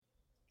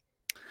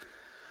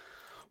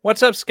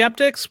What's up,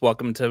 skeptics?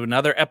 Welcome to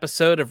another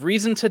episode of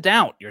Reason to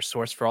Doubt, your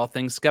source for all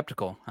things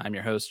skeptical. I'm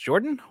your host,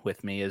 Jordan.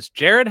 With me is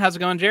Jared. How's it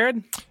going,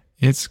 Jared?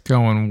 It's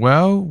going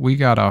well. We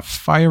got a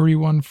fiery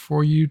one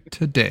for you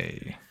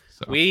today.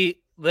 We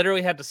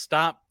literally had to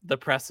stop the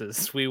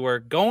presses. We were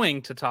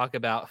going to talk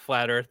about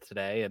Flat Earth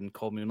today and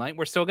Cold Moonlight.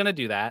 We're still going to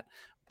do that.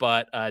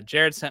 But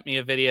Jared sent me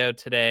a video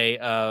today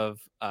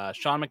of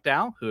Sean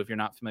McDowell, who, if you're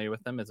not familiar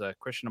with him, is a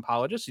Christian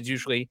apologist.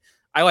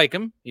 I like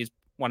him. He's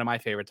one of my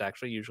favorites,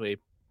 actually, usually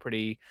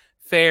pretty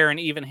fair and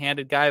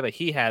even-handed guy, but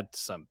he had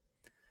some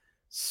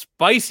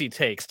spicy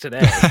takes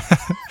today.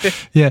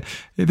 Yeah,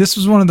 this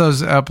was one of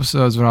those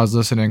episodes when I was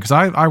listening, because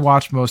I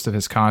watch most of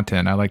his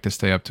content. I like to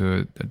stay up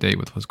to a date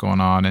with what's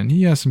going on, and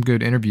he has some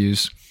good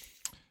interviews.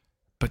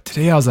 But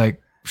today I was like,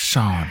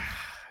 Sean,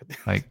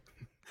 like,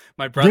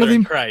 my brother really,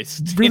 in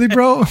Christ. really,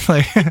 bro?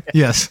 Like,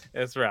 yes.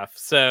 It's rough.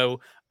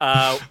 So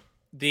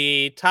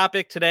the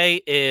topic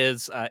today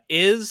is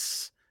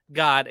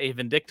God a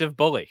vindictive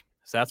bully?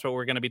 So that's what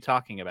we're going to be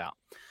talking about.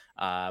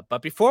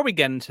 But before we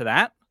get into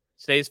that,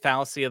 today's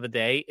fallacy of the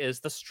day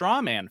is the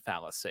straw man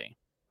fallacy.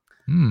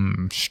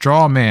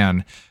 Straw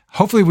man.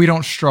 Hopefully we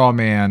don't straw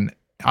man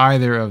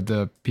either of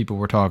the people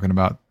we're talking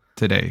about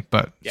today.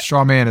 But yeah.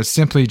 Straw man is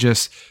simply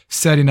just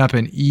setting up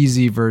an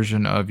easy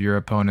version of your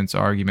opponent's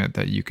argument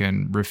that you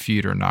can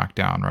refute or knock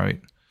down, right?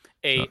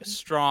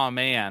 Straw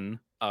man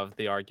of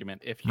the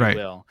argument, if you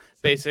will.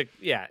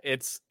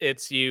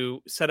 It's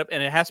you set up,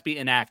 and it has to be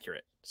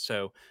inaccurate.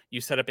 So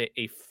you set up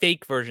a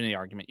fake version of the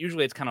argument.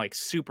 Usually it's kind of like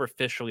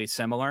superficially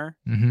similar,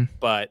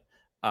 but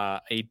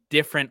a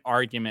different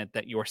argument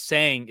that you're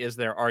saying is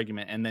their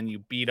argument, and then you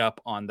beat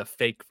up on the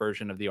fake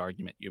version of the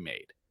argument you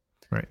made.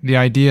 Right. The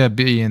idea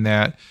being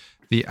that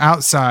the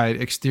outside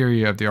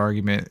exterior of the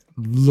argument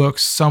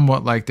looks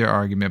somewhat like their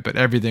argument, but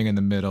everything in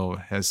the middle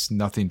has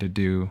nothing to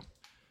do.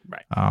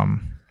 Right.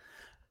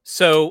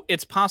 So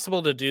it's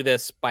possible to do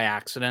this by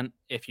accident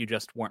if you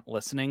just weren't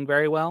listening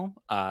very well.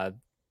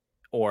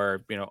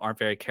 Or aren't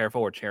very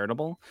careful or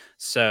charitable.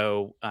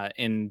 So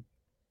in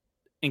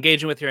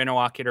engaging with your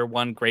interlocutor,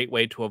 one great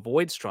way to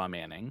avoid straw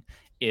manning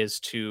is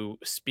to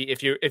speak.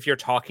 If you're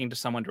talking to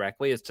someone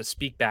directly, is to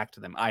speak back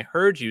to them. I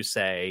heard you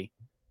say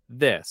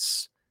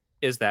this.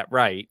 Is that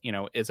right?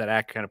 Is that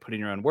accurate? Kind of put in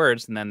your own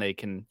words, and then you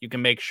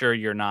can make sure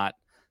you're not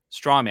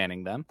straw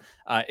manning them.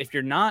 If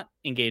you're not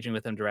engaging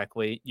with them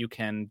directly, you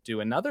can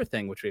do another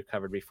thing which we've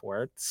covered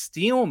before: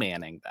 steel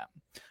manning them,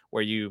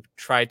 where you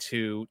try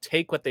to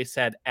take what they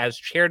said as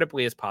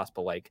charitably as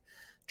possible, like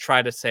try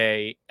to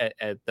say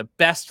at the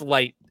best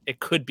light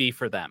it could be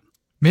for them.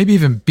 Maybe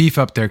even beef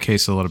up their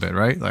case a little bit,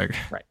 right?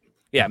 Right.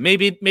 Yeah,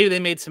 maybe they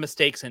made some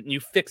mistakes and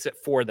you fix it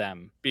for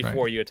them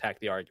before you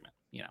attack the argument,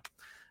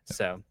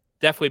 So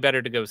definitely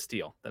better to go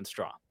steel than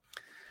straw.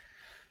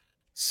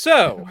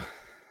 So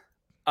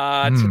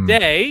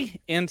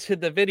today into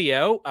the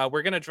video,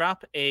 we're going to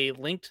drop a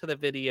link to the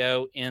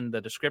video in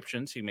the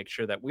description so you make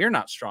sure that we're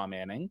not straw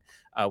manning.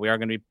 We are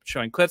going to be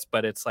showing clips,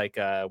 but it's like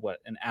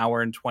an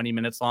hour and 20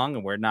 minutes long,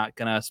 and we're not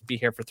going to be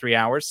here for 3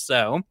 hours.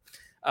 So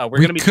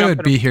we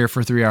could be here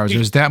for 3 hours.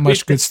 There's that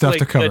much good stuff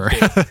to cover.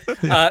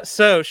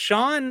 So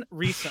Sean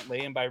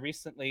recently, and by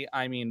recently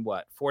I mean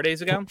 4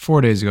 days ago?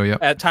 4 days ago, yeah.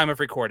 At time of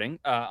recording,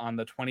 on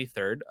the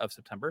 23rd of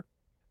September,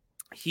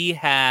 he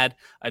had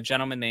a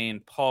gentleman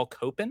named Paul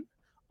Copan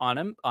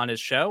on his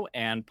show,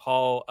 and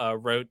Paul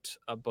wrote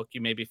a book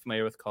you may be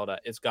familiar with called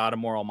 "Is God a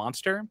Moral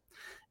Monster?"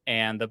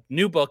 And the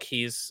new book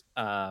he's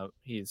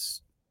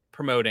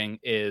promoting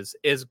is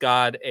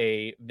God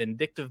a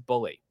Vindictive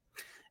Bully?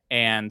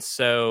 And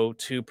so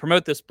to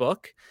promote this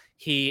book,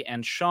 he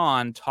and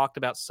Sean talked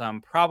about some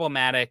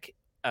problematic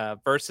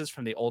verses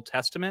from the Old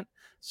Testament,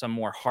 some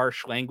more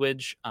harsh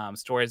language,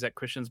 stories that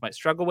Christians might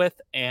struggle with,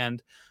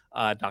 and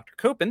Dr.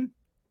 Copan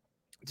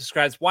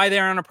describes why they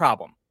aren't a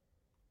problem,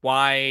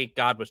 why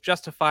God was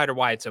justified, or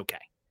why it's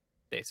okay,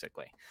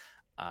 basically.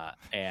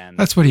 And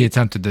that's what he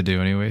attempted to do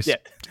anyways. Yeah,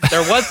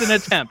 there was an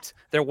attempt.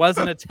 There was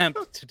an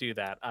attempt to do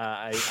that.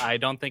 I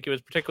don't think it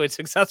was particularly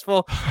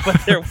successful,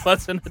 but there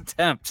was an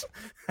attempt.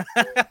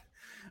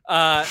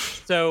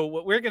 So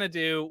what we're going to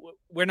do,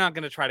 we're not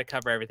going to try to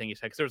cover everything he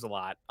said, because there's a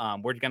lot.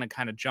 We're going to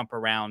kind of jump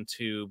around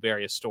to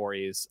various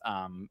stories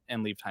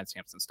and leave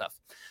timestamps and stuff.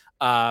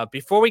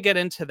 Before we get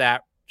into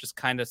that, just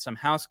kind of some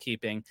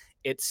housekeeping.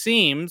 It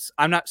seems,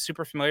 I'm not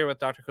super familiar with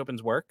Dr.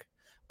 Copan's work,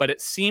 but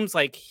it seems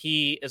like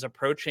he is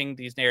approaching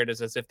these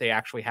narratives as if they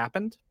actually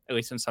happened, at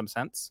least in some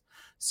sense.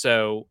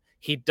 So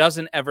he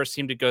doesn't ever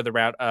seem to go the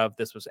route of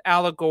this was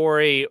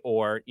allegory,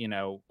 or,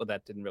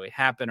 that didn't really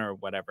happen, or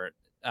whatever.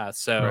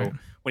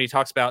 When he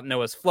talks about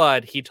Noah's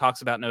flood, he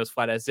talks about Noah's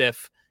flood as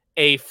if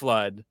a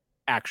flood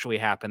actually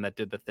happened that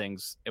did the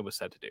things it was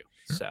said to do.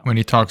 So when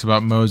he talks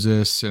about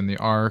Moses and the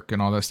ark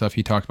and all that stuff,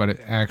 he talked about it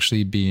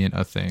actually being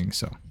a thing.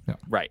 So yeah.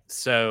 Right.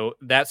 So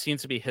that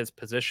seems to be his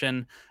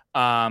position.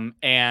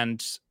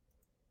 And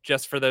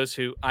just for those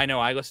who, I know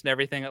I listen to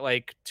everything at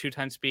like 2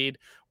 times speed.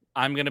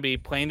 I'm going to be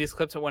playing these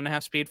clips at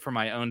 1.5 speed for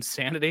my own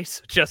sanity.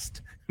 So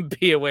just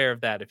be aware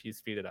of that if you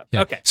speed it up.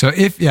 Yeah. Okay. So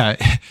if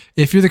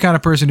you're the kind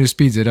of person who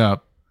speeds it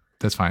up,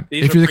 That's fine.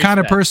 These If were you're the kind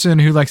of preset. person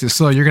who likes it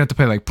slow, you're gonna have to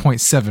play like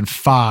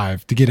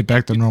 0.75 to get it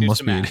back to normal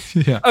speed.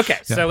 Yeah. Okay,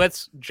 Yeah. so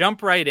let's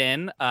jump right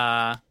in.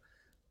 Let's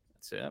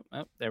see.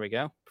 Oh, there we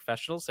go.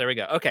 Professionals. There we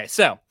go. Okay,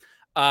 so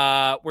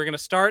we're gonna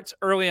start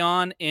early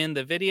on in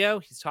the video.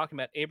 He's talking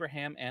about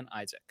Abraham and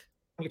Isaac.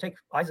 When you take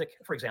Isaac,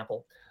 for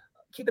example,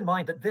 keep in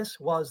mind that this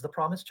was the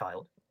promised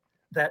child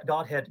that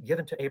God had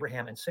given to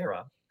Abraham and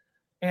Sarah.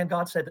 And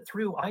God said that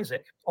through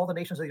Isaac, all the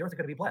nations of the earth are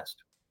going to be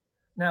blessed.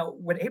 Now,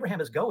 when Abraham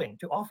is going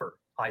to offer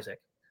Isaac,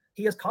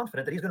 he is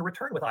confident that he's going to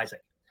return with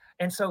Isaac.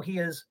 And so he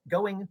is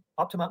going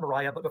up to Mount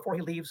Moriah, but before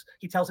he leaves,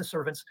 he tells his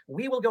servants,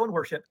 we will go and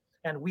worship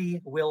and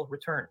we will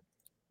return.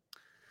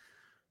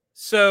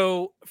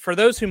 So for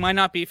those who might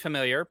not be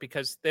familiar,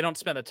 because they don't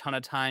spend a ton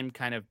of time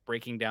kind of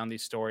breaking down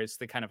these stories,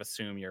 they kind of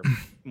assume you're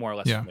more or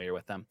less familiar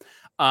with them.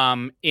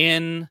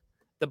 In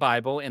the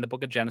Bible, in the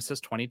book of Genesis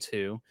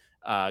 22,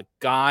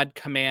 God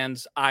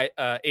commands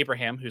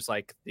Abraham, who's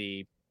like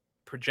the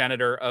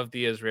progenitor of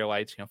the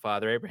Israelites,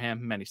 Father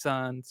Abraham, many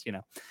sons,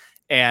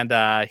 and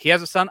he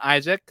has a son,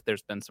 Isaac.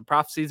 There's been some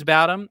prophecies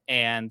about him.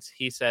 And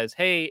he says,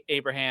 hey,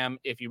 Abraham,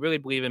 if you really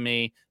believe in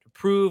me, to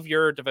prove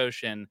your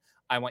devotion,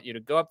 I want you to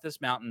go up this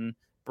mountain,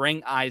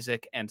 bring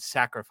Isaac, and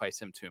sacrifice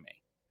him to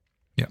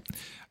me.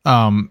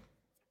 Yeah.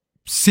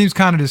 Seems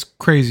kind of just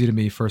crazy to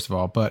me, first of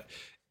all. But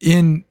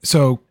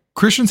so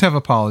Christians have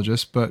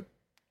apologists, but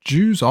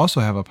Jews also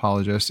have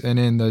apologists. And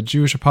in the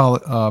Jewish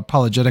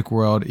apologetic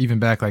world, even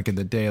back like in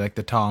the day, like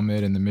the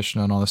Talmud and the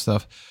Mishnah and all this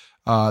stuff,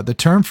 the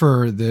term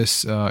for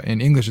this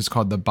in English is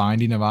called the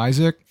binding of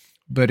Isaac,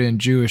 but in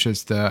Jewish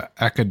it's the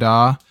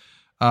Akedah,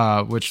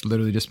 which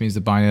literally just means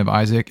the binding of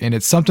Isaac. And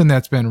it's something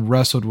that's been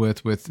wrestled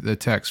with the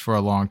text for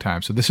a long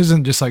time. So this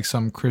isn't just like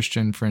some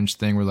Christian fringe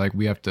thing where like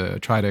we have to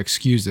try to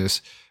excuse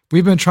this.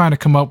 We've been trying to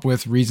come up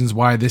with reasons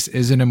why this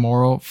isn't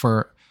immoral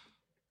for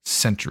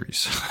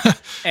centuries.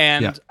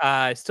 And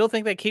I still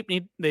think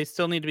they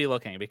still need to be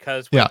looking,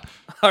 because what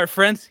our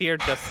friends here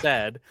just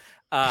said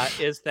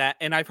is that,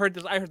 and I heard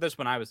this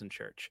when I was in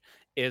church,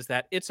 is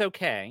that it's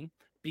okay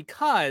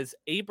because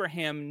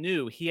Abraham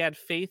knew, he had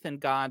faith in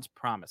God's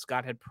promise.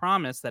 God had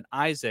promised that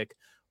Isaac,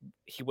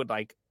 he would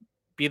like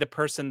be the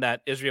person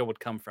that Israel would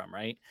come from,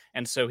 right?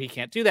 And so he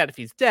can't do that if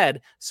he's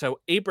dead. So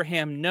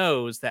Abraham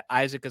knows that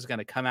Isaac is going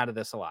to come out of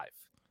this alive,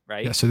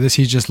 right? Yeah. So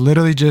he's just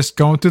literally just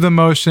going through the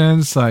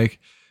motions, like,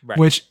 right.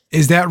 Which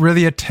is that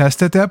really a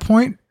test at that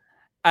point?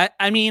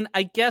 I mean,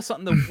 I guess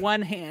on the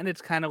one hand,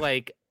 it's kind of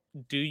like,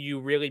 do you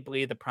really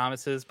believe the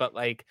promises? But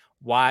like,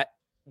 why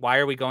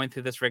are we going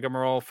through this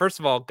rigmarole? First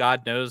of all,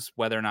 God knows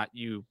whether or not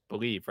you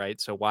believe,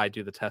 right? So why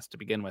do the test to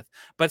begin with?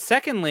 But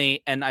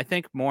secondly, and I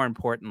think more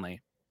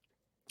importantly,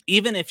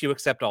 even if you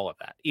accept all of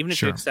that, even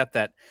if you accept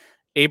that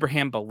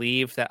Abraham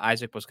believed that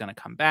Isaac was going to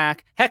come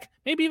back, heck,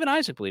 maybe even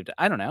Isaac believed it,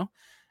 I don't know,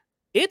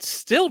 it's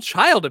still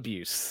child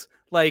abuse.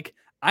 Like,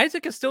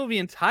 Isaac is still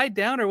being tied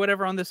down or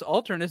whatever on this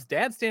altar, and his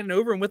dad standing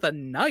over him with a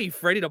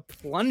knife ready to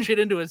plunge it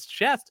into his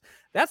chest.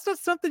 That's not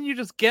something you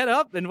just get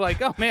up and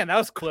like, oh man, that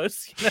was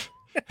close.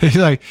 He's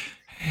like,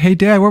 hey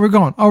dad, where are we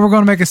going? Oh, we're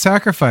going to make a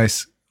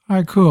sacrifice. All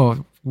right,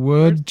 cool.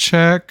 Wood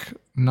check,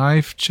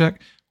 knife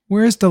check.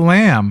 Where's the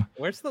lamb?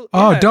 Where's the?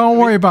 Oh, don't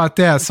worry about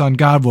that, son.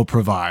 God will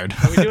provide.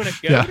 Are we doing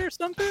a goat or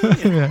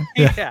something?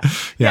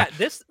 Yeah.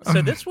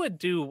 This would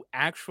do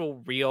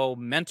actual, real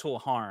mental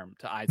harm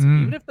to Isaac,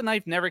 even if the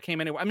knife never came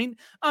anywhere. I mean,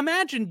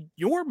 imagine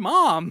your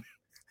mom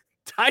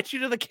tied you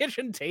to the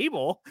kitchen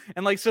table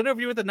and like stood over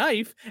you with a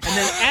knife, and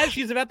then as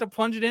she's about to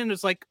plunge it in,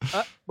 it's like,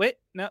 wait,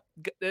 no,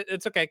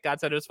 it's okay.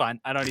 God said it was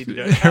fine. I don't need to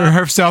do it.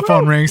 Her cell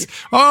phone rings.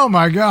 Oh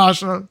my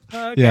gosh. Okay,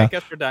 I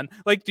guess we're done.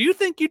 Like, do you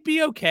think you'd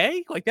be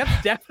okay? Like,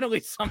 that's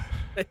definitely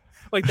something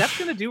like that's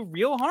going to do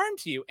real harm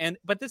to you.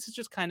 But this is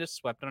just kind of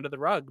swept under the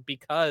rug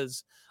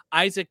because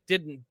Isaac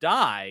didn't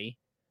die,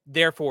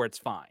 therefore it's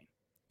fine.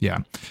 Yeah.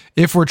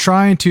 If we're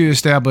trying to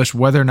establish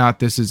whether or not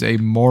this is a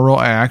moral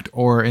act,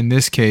 or in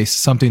this case,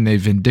 something a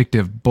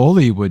vindictive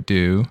bully would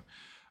do,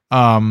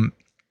 right.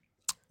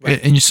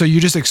 And so you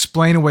just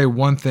explain away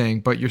one thing,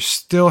 but you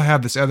still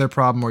have this other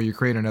problem, or you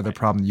create another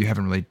problem you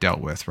haven't really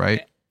dealt with,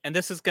 right? And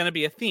this is going to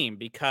be a theme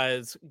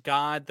because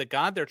the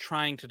God they're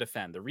trying to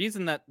defend, the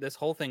reason that this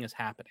whole thing is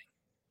happening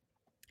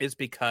is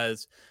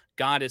because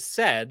God is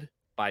said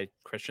by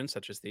Christians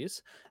such as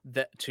these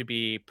that to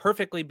be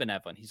perfectly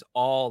benevolent. He's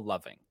all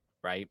loving.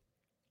 Right?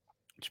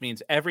 Which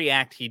means every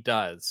act he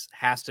does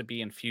has to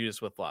be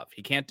infused with love.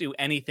 He can't do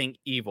anything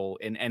evil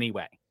in any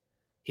way.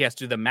 He has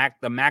to do the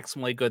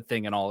maximally good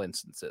thing in all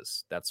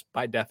instances. That's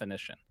by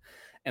definition.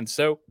 And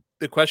so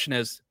the question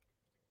is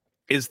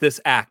this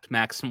act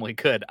maximally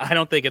good? I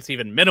don't think it's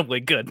even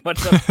minimally good, but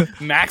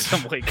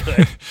maximally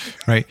good.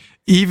 Right.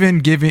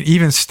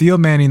 Even steel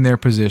manning their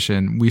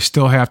position, we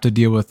still have to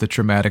deal with the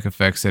traumatic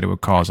effects that it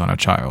would cause on a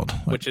child.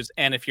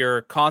 And if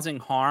you're causing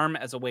harm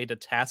as a way to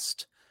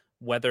test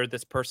whether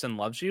this person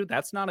loves you,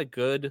 that's not a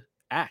good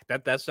act.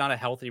 That's not a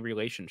healthy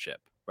relationship,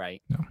 right?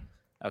 No.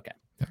 Okay.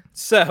 Yeah.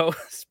 So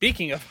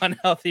speaking of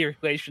unhealthy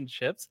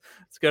relationships,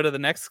 let's go to the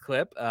next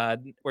clip.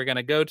 We're going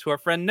to go to our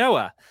friend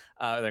Noah.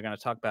 They're going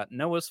to talk about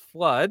Noah's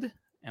flood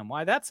and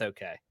why that's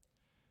okay.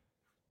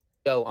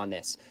 go on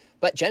this.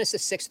 But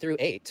Genesis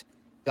 6-8,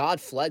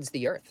 God floods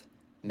the earth,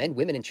 men,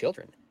 women, and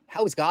children.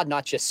 How is God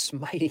not just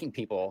smiting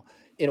people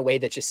in a way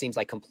that just seems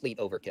like complete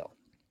overkill?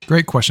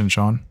 Great question,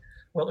 Sean.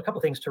 Well, a couple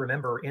of things to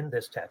remember in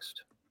this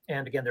text.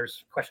 And again,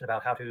 there's a question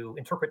about how to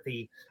interpret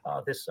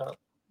this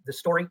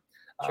story.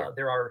 Sure.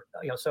 There are,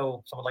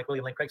 so someone like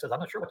William Lane Craig says, I'm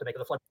not sure what to make of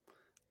the flood.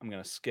 I'm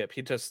going to skip.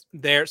 He just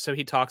there. So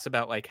he talks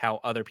about like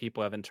how other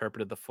people have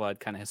interpreted the flood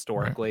kind of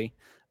historically,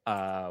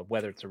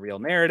 whether it's a real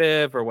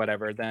narrative or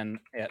whatever. Then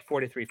at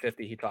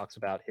 4350, he talks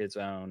about his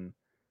own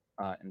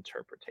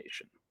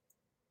interpretation.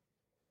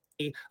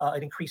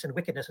 An increase in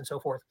wickedness and so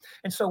forth.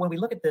 And so when we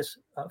look at this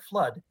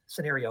flood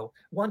scenario,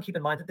 one, keep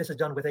in mind that this is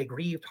done with a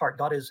grieved heart.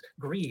 God is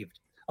grieved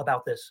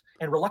about this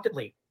and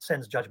reluctantly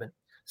sends judgment.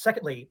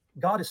 Secondly,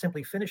 God is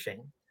simply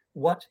finishing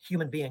what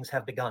human beings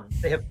have begun.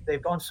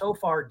 They've gone so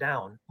far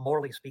down,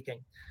 morally speaking,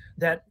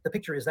 that the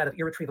picture is that of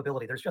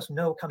irretrievability. There's just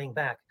no coming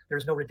back.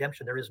 There's no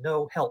redemption. There is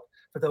no help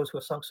for those who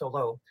have sunk so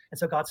low. And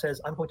so God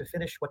says, I'm going to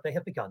finish what they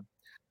have begun.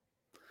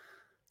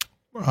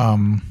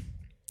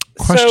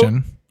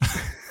 Question. So,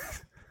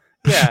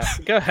 yeah,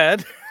 go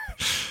ahead.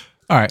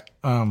 All right.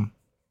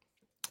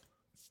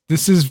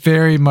 This is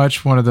very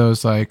much one of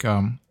those like,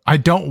 I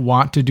don't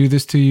want to do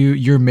this to you.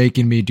 You're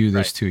making me do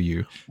this to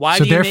you. Why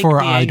so do you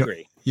therefore make me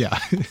angry? Yeah,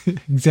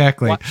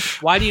 exactly.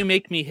 Why do you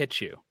make me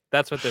hit you?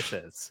 That's what this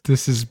is.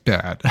 This is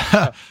bad.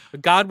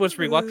 God was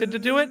reluctant to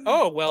do it.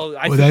 Oh, well,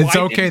 that's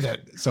okay then.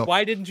 So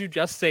why didn't you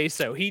just say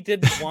so? He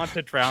didn't want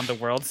to drown the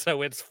world,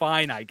 so it's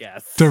fine, I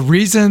guess. The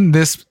reason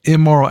this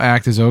immoral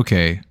act is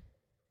okay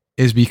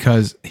is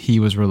because he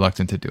was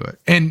reluctant to do it.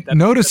 And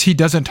notice he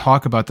doesn't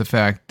talk about the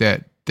fact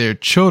that they're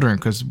children,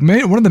 because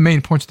one of the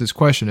main points of this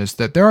question is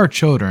that there are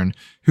children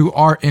who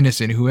are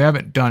innocent, who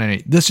haven't done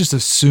any. Let's just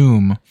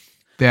assume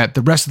that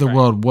the rest of the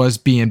world was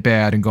being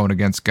bad and going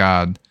against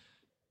God.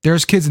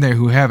 There's kids in there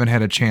who haven't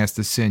had a chance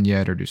to sin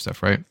yet or do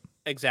stuff, right?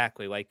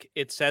 Exactly. Like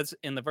it says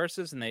in the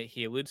verses, and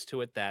he alludes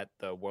to it, that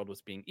the world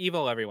was being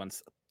evil.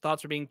 Everyone's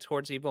thoughts were being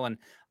towards evil. And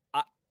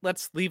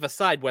let's leave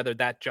aside whether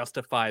that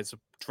justifies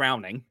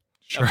drowning.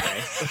 Sure.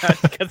 Okay.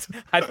 Because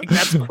I think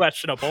that's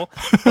questionable.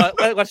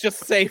 But let's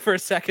just say for a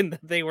second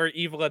that they were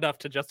evil enough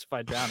to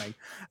justify drowning.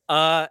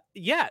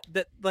 Yeah,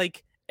 that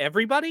like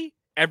everybody,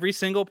 every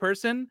single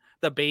person,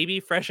 the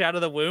baby fresh out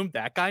of the womb,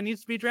 that guy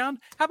needs to be drowned.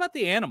 How about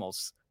the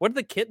animals? What do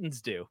the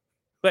kittens do?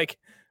 Like,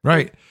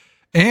 right.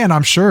 And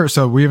I'm sure,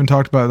 so we haven't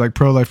talked about like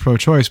pro-life,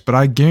 pro-choice, but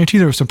I guarantee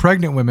there were some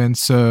pregnant women,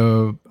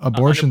 so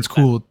abortion's 100%.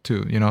 Cool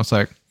too. You know, it's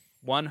like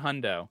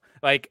 100.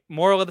 Like,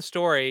 moral of the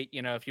story,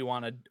 you know, if you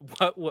wanted,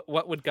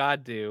 what would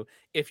God do?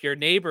 If your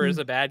neighbor is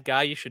a bad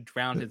guy, you should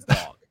drown his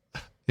dog.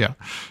 Yeah,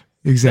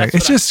 exactly.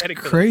 It's just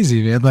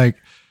crazy, man. Like,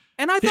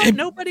 and I thought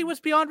nobody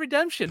was beyond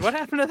redemption. What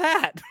happened to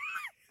that?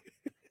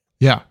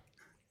 Yeah.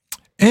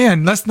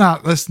 And let's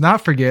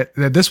not forget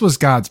that this was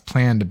God's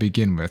plan to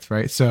begin with,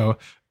 right? So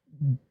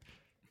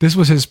this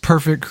was his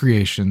perfect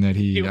creation that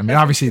I mean,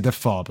 obviously the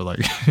fall, but like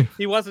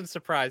he wasn't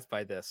surprised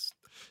by this,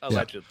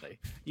 allegedly.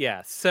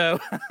 Yeah. So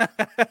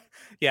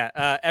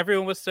yeah,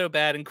 everyone was so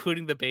bad,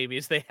 including the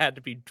babies, they had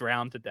to be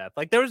drowned to death.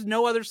 Like there was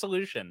no other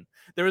solution.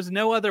 There was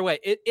no other way.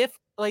 If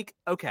like,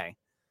 okay,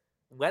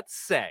 let's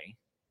say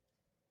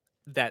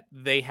that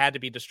they had to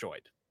be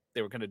destroyed.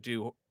 They were going to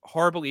do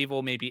horrible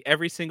evil. Maybe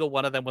every single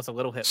one of them was a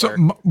little Hitler.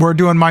 So we're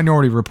doing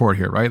Minority Report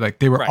here, right? Like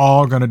they were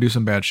all going to do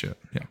some bad shit.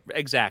 Yeah,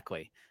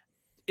 exactly.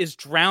 Is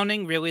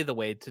drowning really the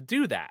way to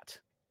do that?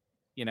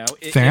 You know,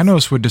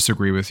 Thanos would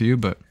disagree with you,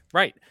 but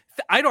right.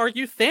 I'd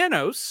argue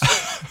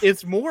Thanos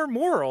is more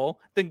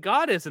moral than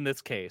God is in this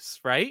case,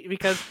 right?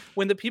 Because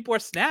when the people are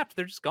snapped,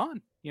 they're just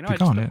gone. You know, I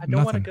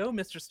don't want to go,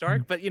 Mr.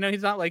 Stark, but you know,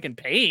 he's not like in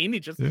pain.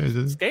 He's just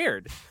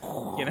scared.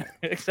 You know,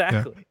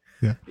 exactly.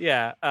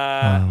 Yeah.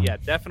 Yeah,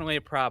 definitely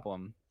a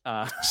problem.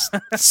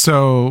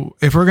 So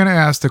if we're going to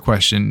ask the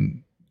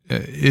question,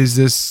 is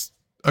this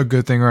a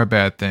good thing or a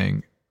bad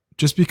thing?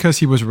 Just because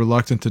he was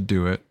reluctant to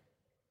do it.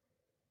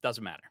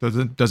 Doesn't matter.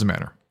 Doesn't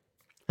matter.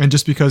 And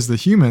just because the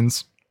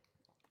humans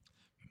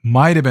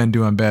might have been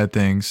doing bad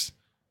things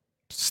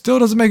still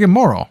doesn't make it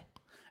moral.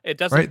 It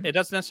doesn't, right? It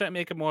doesn't necessarily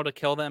make it moral to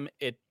kill them.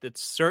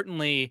 It's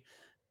certainly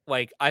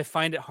like, I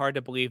find it hard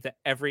to believe that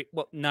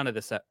none of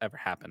this ever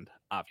happened,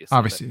 obviously.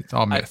 Obviously, it's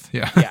all myth.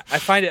 Yeah. I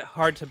find it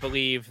hard to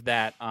believe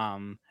that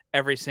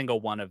every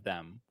single one of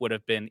them would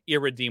have been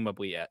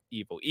irredeemably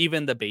evil.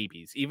 Even the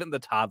babies, even the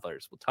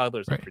toddlers. Well,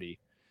 toddlers can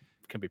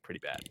be pretty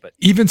bad. But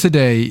even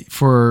today,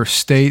 for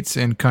states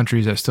and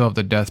countries that still have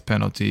the death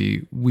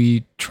penalty,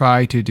 we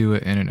try to do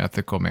it in an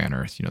ethical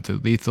manner. You know, the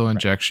lethal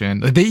injection.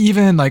 They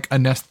even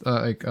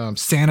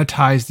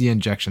sanitize the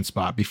injection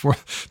spot before,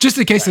 just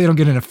in case they don't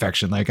get an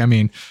infection. Like, I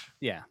mean,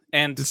 yeah,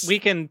 and we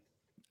can.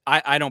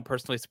 I don't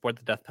personally support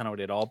the death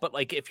penalty at all, but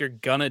like, if you're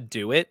gonna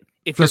do it,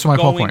 that's my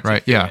whole point,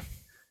 right? Yeah.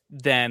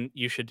 Then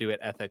you should do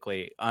it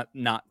ethically,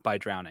 not by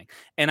drowning.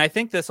 And I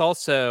think this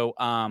also.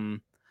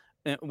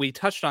 We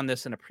touched on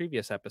this in a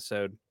previous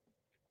episode.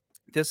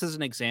 This is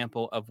an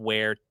example of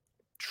where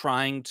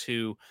trying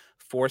to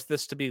force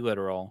this to be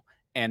literal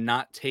and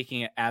not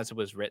taking it as it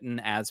was written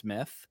as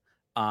myth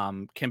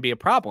can be a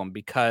problem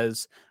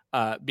because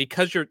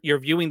you're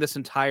viewing this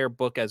entire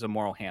book as a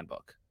moral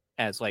handbook,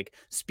 as like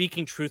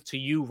speaking truth to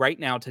you right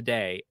now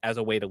today as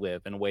a way to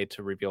live and a way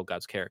to reveal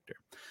God's character.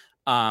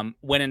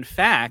 When in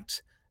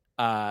fact,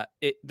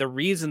 the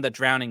reason that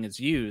drowning is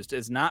used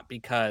is not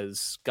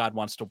because God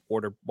wants to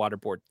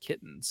waterboard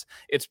kittens.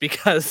 It's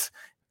because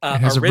it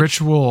has a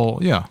ritual.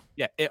 Yeah.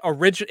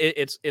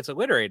 It's a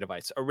literary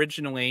device.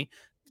 Originally,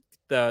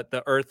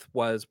 the earth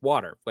was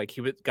water. Like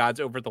God's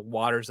over the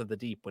waters of the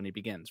deep when he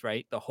begins,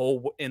 right? The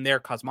whole, in their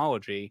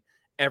cosmology,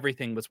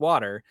 everything was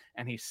water,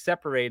 and he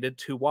separated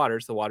two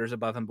waters, the waters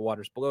above and the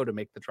waters below, to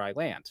make the dry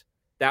land.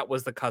 That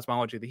was the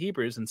cosmology of the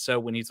Hebrews. And so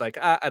when he's like,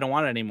 I don't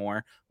want it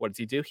anymore, what does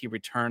he do? He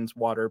returns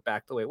water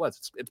back the way it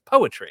was. It's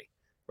poetry,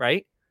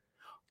 right?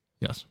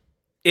 Yes.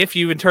 If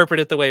you interpret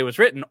it the way it was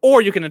written,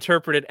 or you can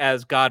interpret it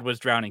as God was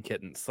drowning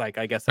kittens. Like,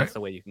 I guess that's the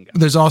way you can go.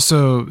 There's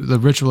also the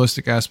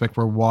ritualistic aspect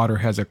where water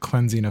has a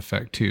cleansing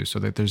effect too. So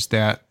that there's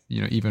that,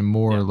 even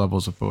more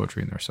levels of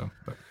poetry in there. So,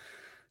 but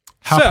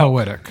how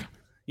poetic.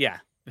 Yeah.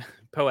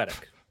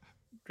 Poetic.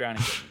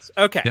 Drowning kittens.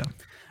 Okay. Yeah.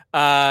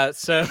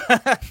 So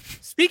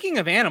speaking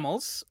of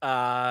animals,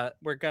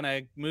 we're going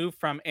to move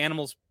from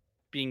animals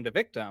being the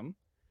victim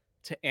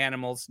to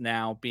animals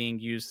now being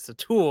used as a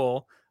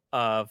tool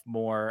of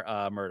more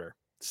murder.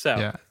 So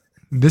yeah,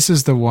 this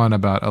is the one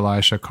about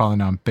Elisha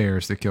calling on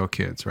bears to kill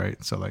kids,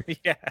 right? So like,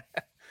 yeah.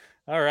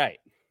 All right.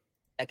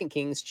 2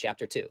 Kings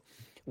chapter 2,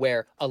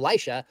 where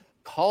Elisha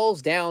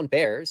calls down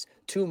bears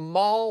to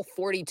maul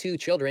 42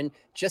 children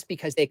just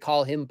because they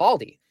call him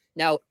Baldy.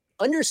 Now,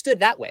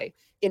 understood that way,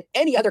 in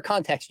any other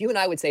context, you and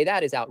I would say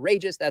that is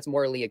outrageous. That's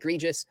morally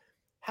egregious.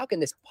 How can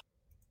this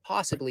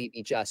possibly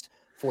be just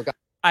for God?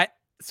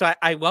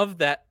 I love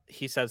that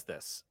he says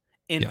this.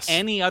 In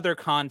any other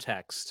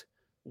context,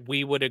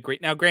 we would agree.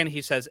 Now, granted,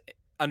 he says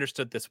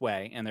understood this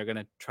way, and they're going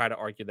to try to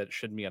argue that it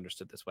shouldn't be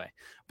understood this way.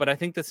 But I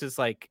think this is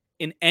like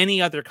in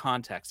any other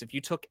context. If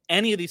you took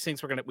any of these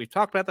things we've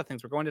talked about, the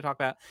things we're going to talk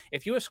about,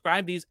 if you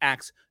ascribe these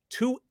acts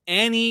to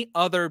any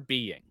other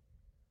being,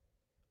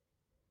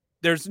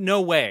 there's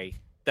no way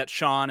that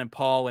Sean and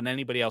Paul and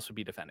anybody else would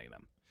be defending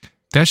them.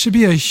 That should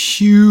be a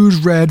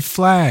huge red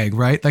flag,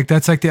 right? Like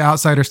that's like the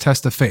outsider's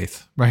test of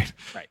faith, right?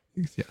 Right.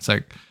 Yeah, it's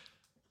like,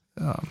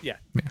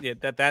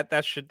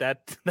 that should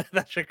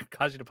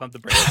cause you to pump the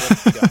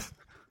brakes.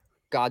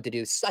 God to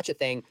do such a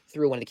thing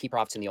through one of the key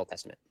prophets in the Old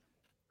Testament.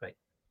 Right.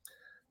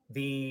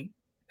 The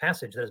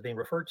passage that is being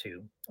referred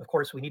to, of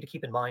course, we need to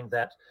keep in mind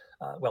that,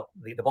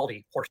 the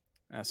Baldy portion.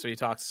 So he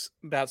talks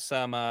about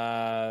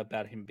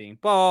about him being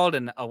bald,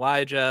 and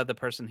Elijah, the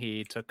person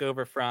he took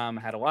over from,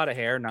 had a lot of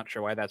hair. Not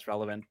sure why that's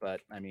relevant,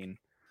 but I mean,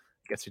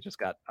 I guess he just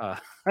got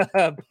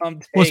bumped. Well,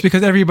 it's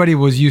because everybody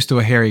was used to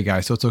a hairy guy,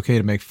 so it's okay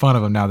to make fun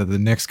of him now that the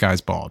next guy's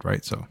bald,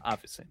 right? So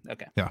obviously,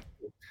 okay, yeah.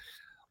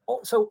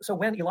 So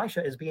when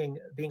Elisha is being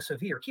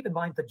severe, keep in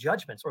mind the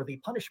judgments or the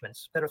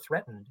punishments that are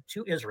threatened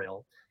to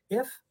Israel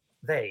if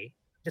they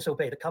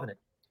disobey the covenant.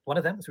 One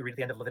of them, as we read at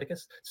the end of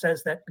Leviticus,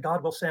 says that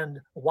God will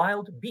send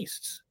wild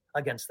beasts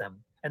against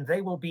them, and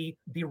they will be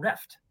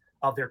bereft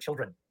of their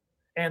children.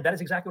 And that is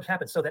exactly what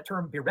happens. So that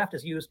term bereft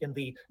is used in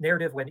the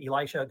narrative when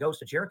Elisha goes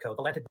to Jericho.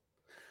 The land had...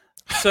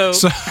 So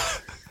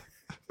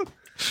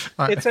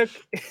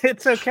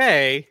it's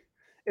okay.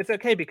 It's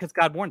okay because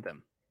God warned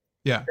them.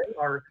 Yeah. They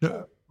are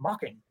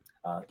mocking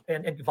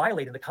and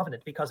violating the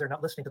covenant because they're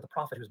not listening to the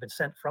prophet who's been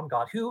sent from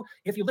God, who,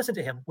 if you listen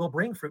to him, will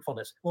bring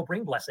fruitfulness, will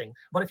bring blessing.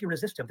 But if you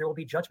resist him, there will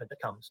be judgment that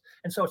comes.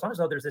 And so it's not as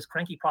though there's this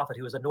cranky prophet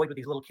who is annoyed with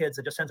these little kids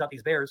and just sends out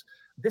these bears.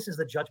 This is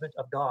the judgment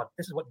of God.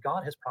 This is what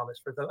God has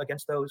promised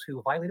against those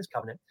who violate his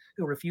covenant,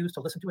 who refuse to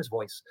listen to his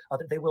voice,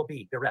 that they will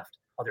be bereft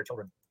of their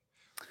children.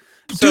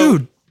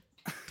 Dude,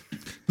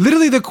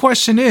 literally the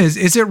question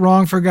is it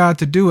wrong for God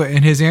to do it?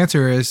 And his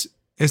answer is,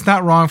 it's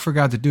not wrong for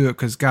God to do it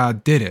because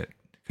God did it.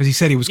 Because he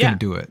said he was going to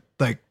do it.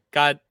 Like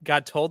God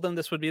told them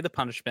this would be the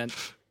punishment,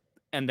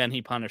 and then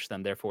he punished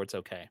them. Therefore, it's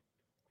okay.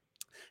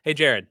 Hey,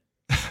 Jared,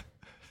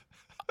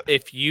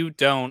 if you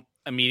don't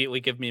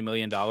immediately give me $1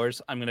 million,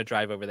 I'm going to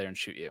drive over there and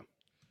shoot you.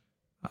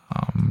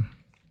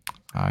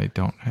 I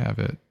don't have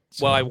it.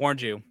 So. Well, I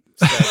warned you.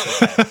 So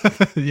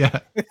okay. Yeah.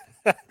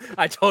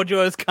 I told you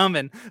I was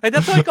coming. Like,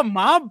 that's like a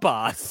mob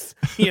boss,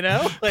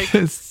 Like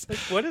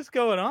what is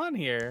going on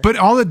here? But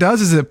all it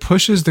does is it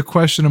pushes the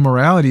question of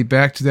morality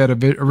back to that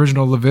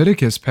original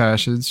Leviticus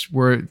passage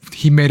where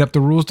he made up the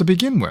rules to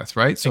begin with,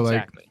 right? So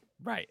exactly.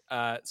 Right.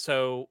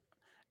 So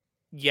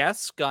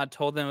yes, God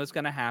told them it was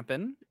going to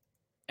happen.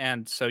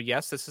 And so,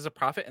 yes, this is a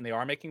prophet, and they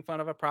are making fun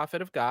of a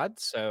prophet of God.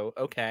 So,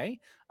 okay,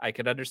 I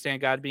could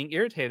understand God being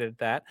irritated at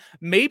that.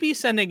 Maybe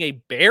sending a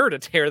bear to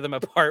tear them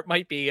apart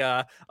might be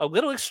a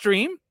little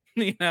extreme,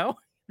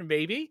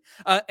 maybe.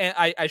 And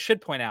I should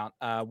point out,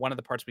 one of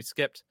the parts we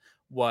skipped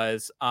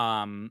was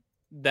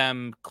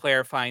them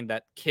clarifying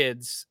that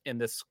kids in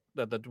this,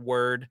 the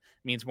word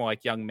means more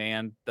like young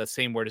man. The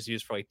same word is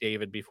used for like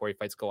David before he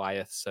fights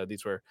Goliath. So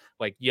these were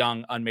like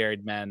young,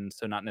 unmarried men.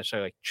 So not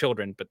necessarily like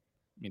children, but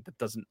I mean, that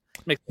doesn't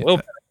make a little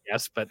better,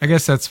 yes, but I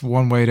guess that's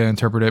one way to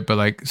interpret it. But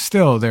like,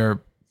 still,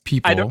 they're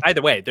people.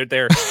 Either way,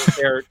 they're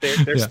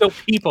Yeah. still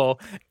people.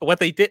 What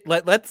they did,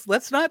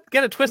 let's not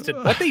get it twisted.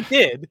 What they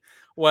did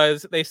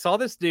was they saw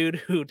this dude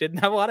who didn't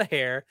have a lot of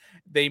hair.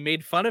 They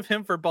made fun of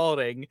him for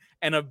balding,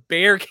 and a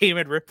bear came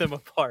and ripped him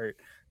apart.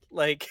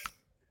 Like,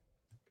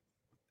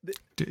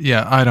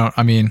 Yeah,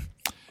 I mean,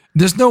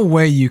 there's no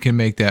way you can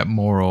make that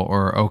moral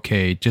or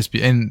okay.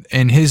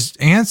 And his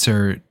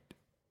answer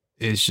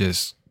is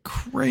just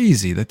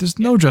crazy. That there's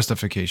no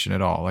justification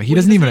at all. Like he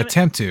doesn't even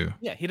attempt to.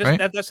 Yeah, he doesn't.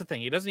 Right? That's the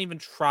thing. He doesn't even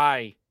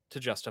try to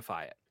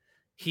justify it.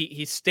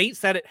 He states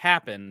that it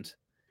happened,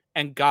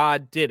 and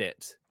God did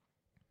it,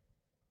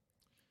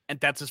 and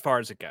that's as far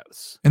as it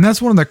goes. And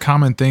that's one of the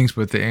common things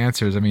with the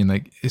answers. I mean,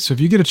 like, so if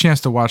you get a chance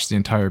to watch the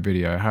entire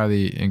video, I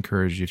highly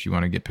encourage you if you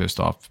want to get pissed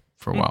off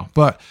for a while.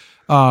 But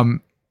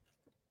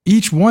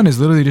each one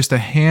is literally just a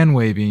hand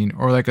waving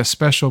or like a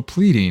special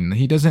pleading.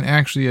 He doesn't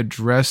actually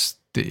address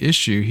the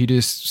issue. He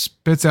just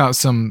spits out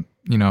some,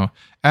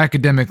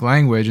 academic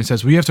language and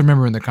says, well, you have to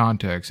remember in the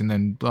context. And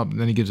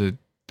then he gives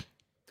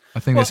a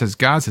thing that says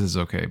God says it's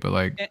okay. But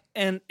like,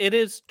 and it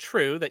is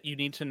true that you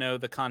need to know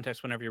the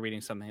context whenever you're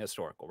reading something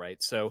historical,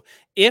 right? So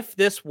if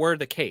this were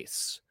the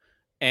case,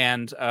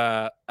 and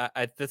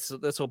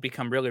this will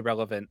become really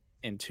relevant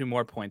in 2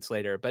 more points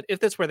later, but if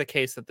this were the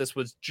case that this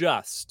was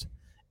just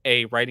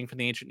a writing from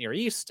the ancient Near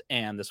East,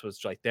 and this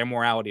was like their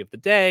morality of the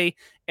day,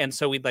 and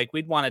so we'd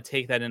want to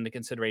take that into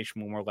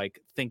consideration when we're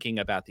like thinking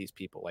about these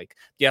people. Like,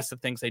 yes, the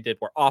things they did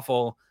were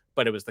awful,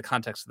 but it was the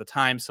context of the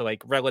time. So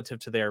like relative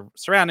to their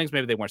surroundings,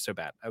 maybe they weren't so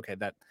bad. Okay,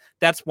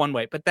 that's one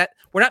way. But that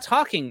we're not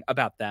talking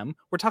about them.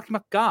 We're talking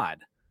about God.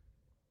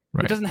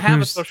 Right. It doesn't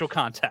have a social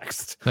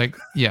context. Like,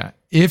 yeah,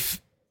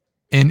 if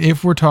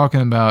we're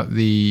talking about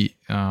the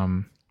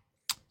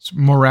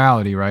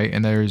morality, right?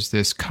 And there's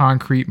this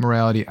concrete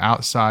morality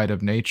outside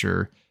of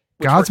nature.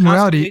 Which God's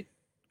morality,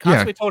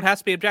 constantly told has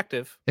to be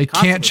objective. It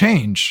can't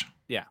change.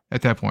 Yeah.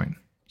 At that point.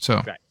 So.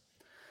 Right.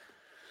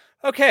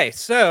 Okay,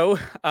 so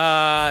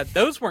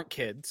those weren't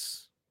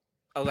kids,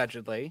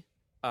 allegedly.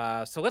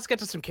 So let's get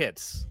to some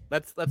kids.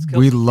 Let's kill.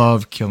 We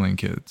love killing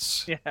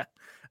kids.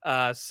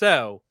 Yeah.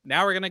 So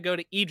now we're gonna go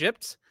to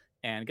Egypt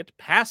and get to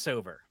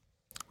Passover.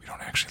 We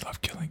don't actually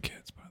love killing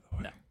kids, by the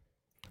way.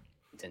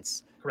 No.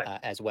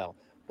 As well.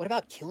 What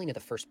about killing of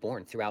the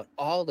firstborn throughout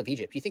all of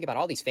Egypt? You think about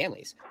all these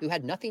families who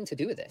had nothing to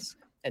do with this,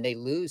 and they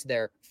lose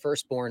their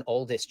firstborn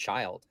oldest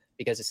child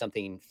because of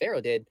something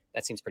Pharaoh did.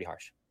 That seems pretty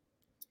harsh.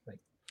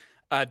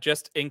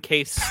 Just in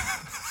case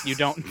you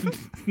don't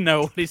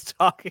know what he's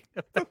talking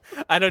about.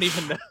 I don't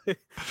even know.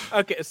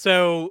 Okay,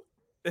 so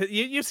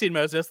you've seen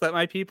Moses, Let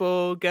My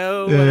People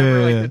Go,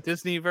 whatever, the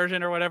Disney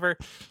version or whatever.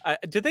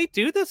 Did they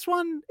do this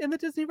one in the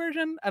Disney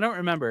version? I don't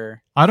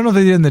remember. I don't know if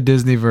they did in the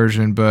Disney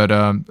version, but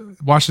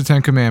watch the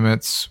 10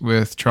 Commandments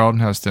with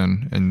Charlton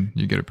Heston and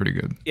you get it pretty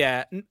good.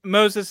 Yeah,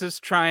 Moses is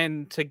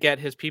trying to get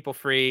his people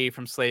free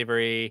from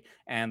slavery,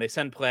 and they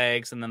send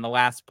plagues, and then the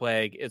last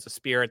plague is a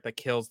spirit that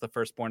kills the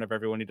firstborn of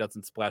everyone who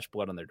doesn't splash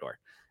blood on their door.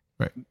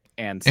 Right.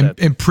 And so,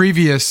 in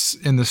previous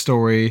in the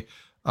story,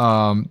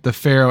 the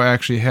Pharaoh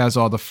actually has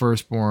all the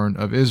firstborn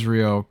of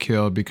Israel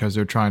killed because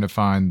they're trying to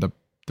find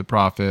the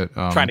prophet.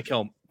 Trying to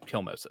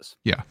kill Moses.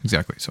 Yeah,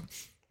 exactly. So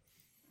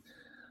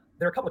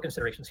there are a couple of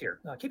considerations here.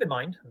 Keep in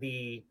mind,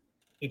 the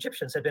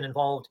Egyptians had been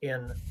involved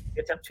in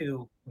the attempt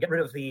to get rid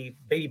of the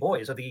baby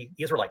boys of the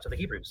Israelites, of the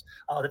Hebrews,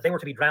 that they were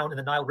to be drowned in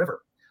the Nile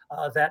River.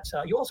 That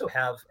you also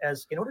have,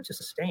 as in order to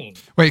sustain.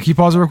 Wait, can you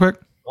pause it real quick?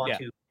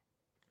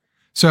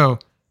 So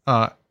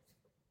I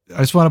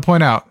just want to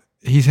point out,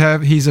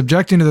 he's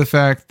objecting to the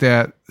fact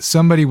that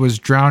somebody was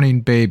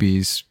drowning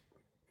babies,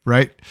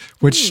 right?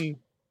 Which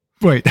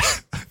wait.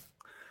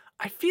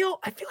 I feel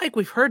like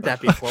we've heard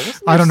that before.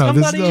 Wasn't I don't know.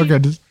 This is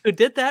okay. Who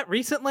did that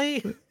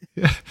recently?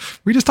 Yeah,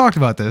 we just talked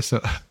about this. So.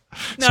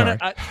 No,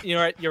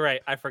 you're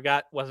right. I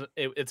forgot.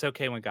 It's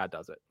okay when God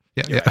does it.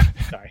 Yeah. Right.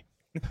 Sorry.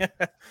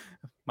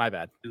 My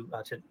bad. To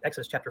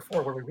Exodus chapter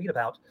 4, where we read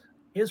about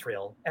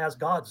Israel as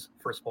God's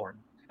firstborn,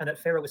 and that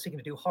Pharaoh was seeking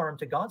to do harm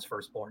to God's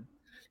firstborn.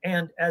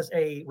 And as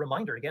a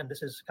reminder, again,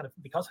 this is kind of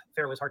because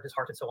Pharaoh is hard his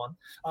heart and so on,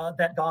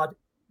 that God,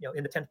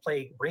 in the 10th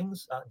plague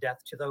brings death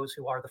to those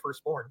who are the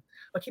firstborn.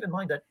 But keep in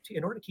mind that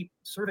in order to keep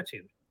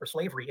servitude or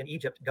slavery in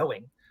Egypt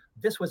going,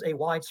 this was a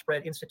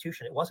widespread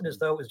institution. It wasn't as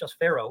though it was just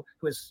Pharaoh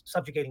who is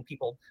subjugating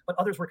people, but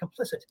others were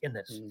complicit in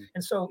this.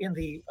 And so in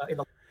the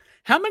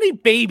how many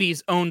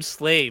babies owned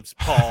slaves,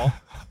 Paul?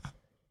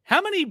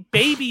 How many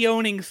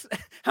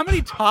how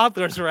many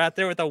toddlers were out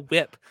there with a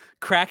whip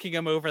cracking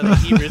them over the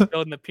Hebrews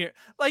building the pier?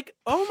 Like,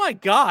 oh my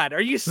God,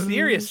 are you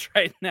serious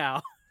right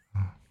now?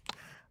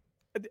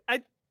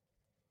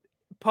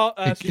 Paul,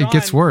 Sean, it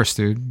gets worse,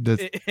 dude.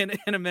 In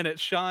a minute,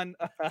 Sean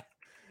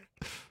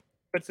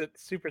puts it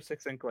super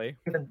succinctly.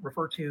 Even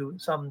refer to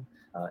some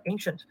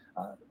ancient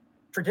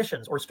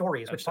traditions or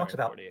stories, which talks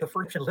about the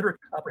first literature,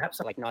 perhaps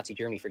like Nazi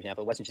Germany, for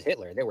example. It wasn't just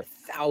Hitler. There were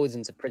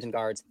thousands of prison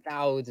guards,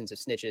 thousands of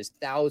snitches,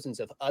 thousands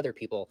of other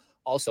people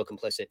also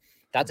complicit.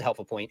 That's a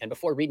helpful point. And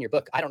before reading your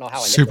book, I don't know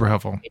how I super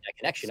helpful made that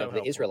connection of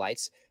the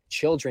Israelites,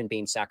 children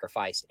being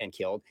sacrificed and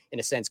killed. In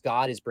a sense,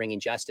 God is bringing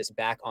justice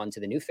back onto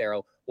the new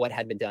Pharaoh, what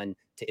had been done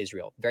to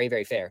Israel. Very,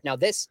 very fair. Now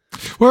this...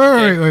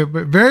 Wait.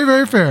 Very,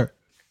 very fair.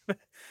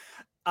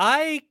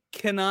 I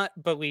cannot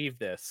believe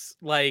this.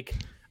 Like,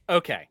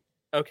 okay,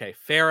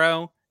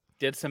 Pharaoh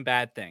did some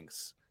bad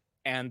things,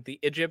 and the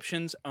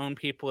Egyptians own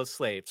people as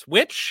slaves,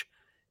 which,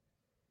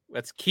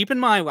 let's keep in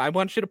mind, I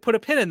want you to put a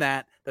pin in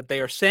that they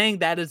are saying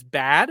that is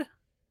bad,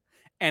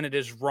 and it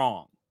is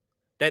wrong.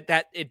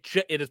 That it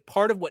is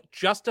part of what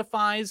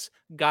justifies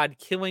God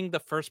killing the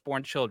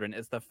firstborn children,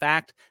 is the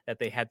fact that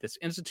they had this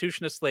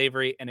institution of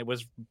slavery, and it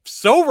was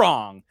so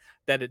wrong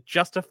that it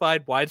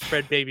justified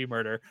widespread baby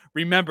murder.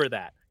 Remember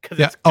that.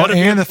 Yeah.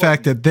 And the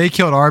fact that they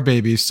killed our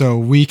babies so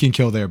we can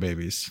kill their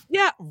babies.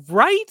 Yeah,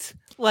 right?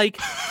 Like,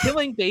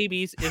 killing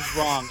babies is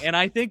wrong. And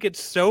I think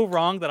it's so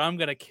wrong that I'm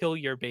going to kill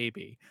your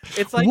baby.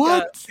 It's like,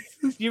 what?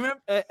 Do you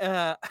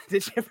remember,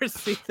 did you ever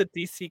see the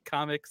DC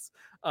Comics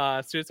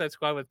Suicide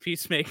Squad with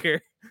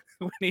Peacemaker?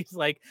 When he's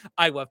like,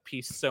 I love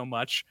peace so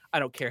much, I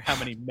don't care how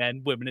many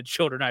men, women, and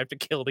children I have to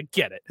kill to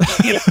get it.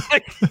 You know,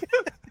 like,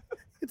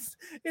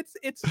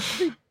 it's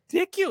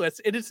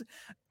ridiculous. It is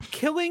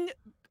killing...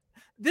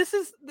 This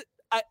is,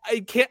 I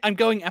can't, I'm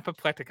going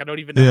apoplectic. I don't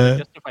even know how to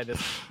justify this.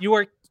 You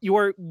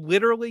are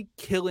literally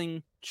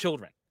killing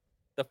children.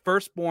 The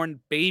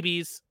firstborn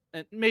babies,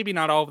 and maybe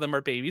not all of them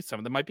are babies. Some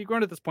of them might be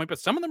grown at this point, but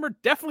some of them are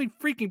definitely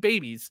freaking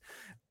babies.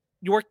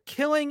 You're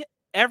killing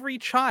every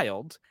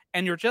child,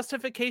 and your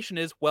justification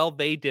is, well,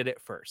 they did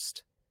it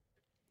first.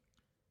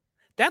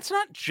 That's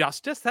not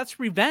justice. That's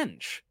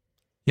revenge.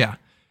 Yeah.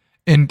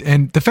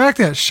 And the fact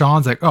that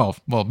Sean's like, oh,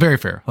 well, very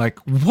fair. Like,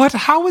 what?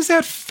 How is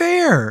that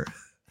fair?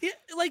 Yeah,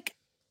 like,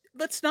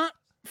 let's not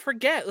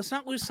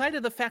lose sight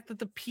of the fact that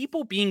the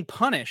people being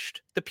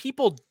punished, the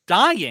people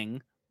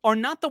dying, are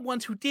not the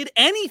ones who did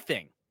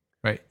anything.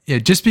 Right. Yeah.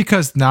 Just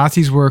because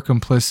Nazis were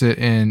complicit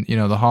in,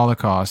 the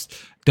Holocaust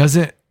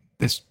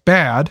it's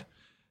bad,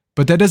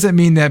 but that doesn't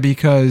mean that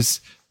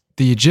because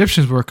the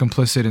Egyptians were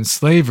complicit in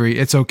slavery,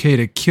 it's okay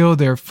to kill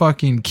their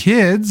fucking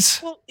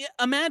kids. Well,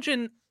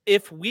 imagine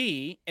if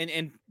we,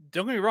 and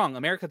don't get me wrong,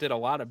 America did a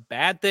lot of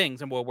bad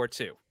things in World War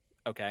II.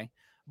 Okay.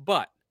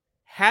 But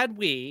had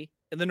we,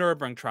 in the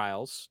Nuremberg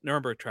trials,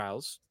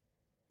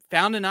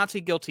 found a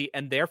Nazi guilty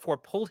and therefore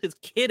pulled his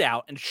kid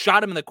out and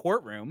shot him in the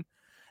courtroom,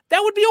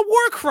 that would be a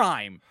war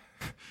crime.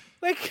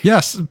 Like,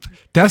 yes,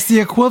 that's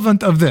the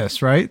equivalent of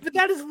this, right? But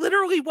that is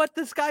literally what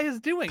this guy is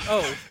doing.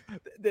 Oh,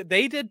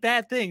 they did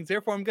bad things,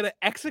 therefore I'm going to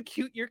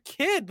execute your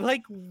kid.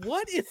 Like,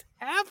 what is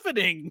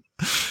happening?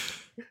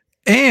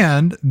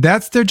 And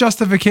that's their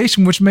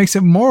justification, which makes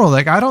it moral.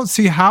 Like, I don't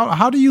see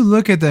how do you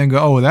look at that and go,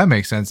 oh, that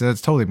makes sense.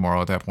 That's totally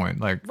moral at that point.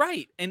 Like,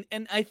 right. And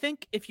I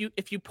think if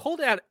you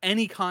pulled out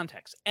any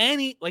context,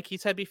 like he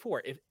said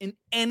before, if in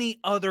any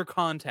other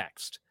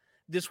context,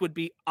 this would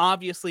be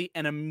obviously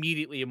and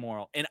immediately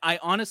immoral. And I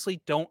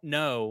honestly don't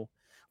know.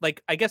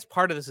 Like, I guess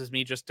part of this is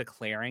me just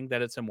declaring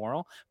that it's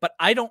immoral, but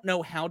I don't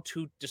know how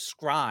to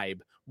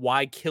describe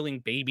why killing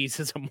babies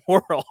is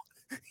immoral.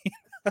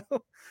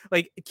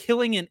 Like,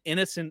 killing an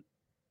innocent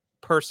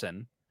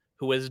person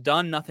who has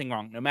done nothing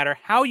wrong, no matter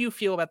how you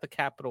feel about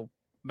capital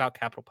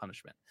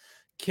punishment,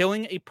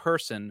 killing a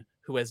person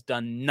who has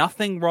done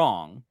nothing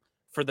wrong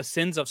for the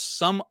sins of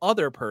some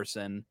other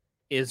person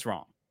is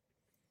wrong.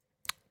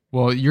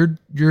 Well, you're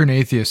an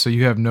atheist, so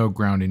you have no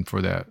grounding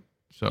for that.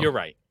 So you're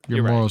right.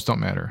 Your morals don't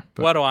matter.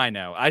 But what do I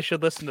know? I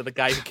should listen to the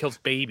guy who kills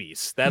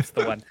babies. That's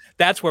the one.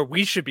 That's where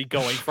we should be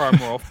going for our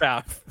moral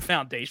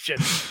foundation.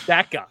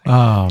 That guy.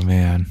 Oh,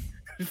 man.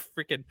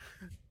 Freaking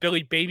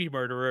Billy baby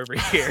murderer over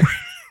here.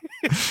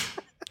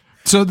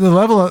 So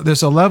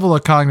there's a level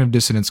of cognitive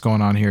dissonance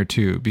going on here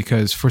too,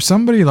 because for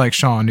somebody like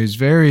Sean, who's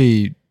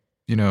very,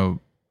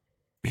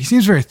 he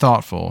seems very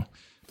thoughtful,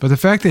 but the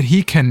fact that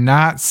he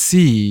cannot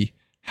see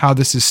how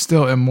this is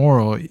still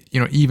immoral,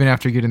 even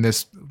after getting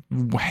this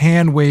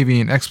hand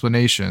waving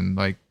explanation,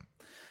 like.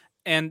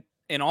 And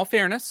in all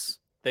fairness,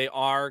 they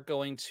are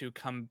going to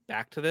come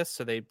back to this.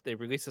 So they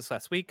released this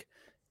last week.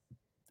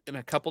 In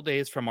a couple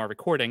days from our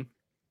recording,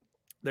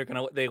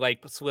 they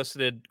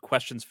solicited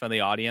questions from the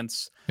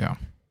audience. Yeah.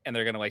 And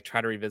they're gonna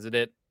try to revisit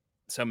it.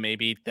 So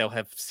maybe they'll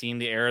have seen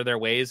the error of their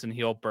ways and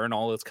he'll burn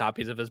all his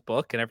copies of his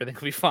book and everything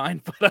will be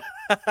fine. But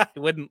I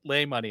wouldn't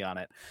lay money on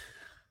it.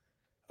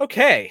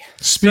 Okay.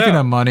 Speaking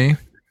of money,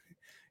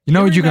 you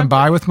know what you can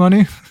buy with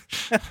money?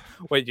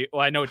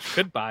 I know what you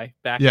could buy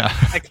back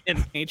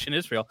in ancient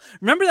Israel.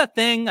 Remember that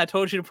thing I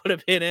told you to put a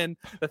pin in?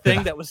 The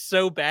thing that was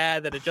so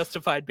bad that it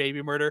justified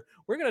baby murder?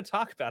 We're going to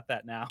talk about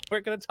that now.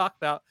 We're going to talk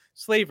about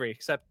slavery,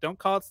 except don't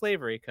call it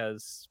slavery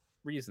because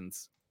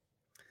reasons.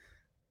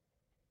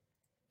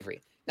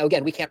 Now,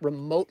 again, we can't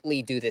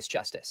remotely do this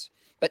justice.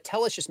 but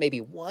tell us just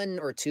maybe one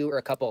or two or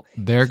a couple.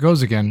 There it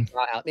goes again.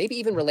 Maybe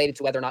even related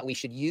to whether or not we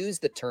should use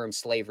the term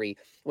slavery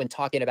when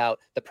talking about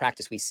the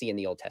practice we see in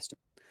the Old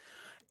Testament.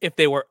 If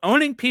they were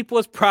owning people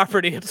as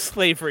property, it's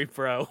slavery,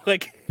 bro.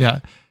 Like, yeah.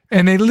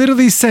 And they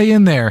literally say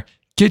in there,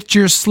 get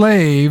your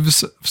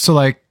slaves. So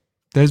like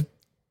there's,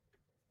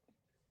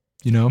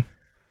 you know.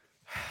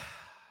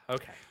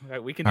 Okay.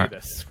 We can All do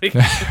right.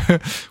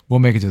 this. We'll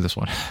make it to this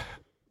one.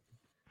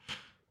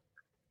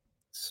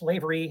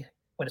 Slavery,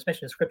 when it's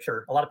mentioned in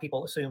scripture, a lot of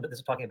people assume that this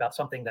is talking about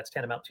something that's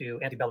tantamount to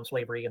antebellum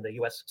slavery in the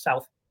U.S.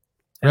 South.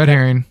 Red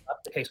herring.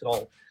 Not the case at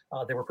all.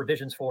 There were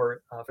provisions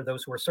for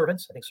those who are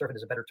servants. I think servant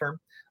is a better term.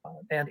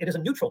 And it is a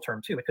neutral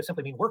term, too. It could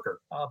simply mean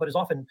worker, but is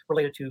often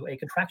related to a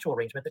contractual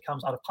arrangement that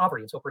comes out of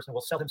poverty. And so a person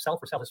will sell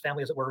himself or sell his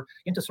family, as it were,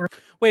 into service.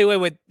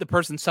 Wait. The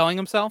person selling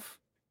himself?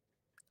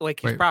 Like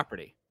his Wait.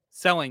 property.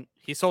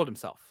 He sold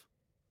himself.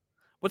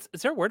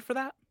 Is there a word for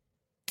that?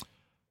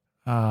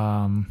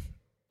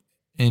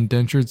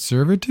 Indentured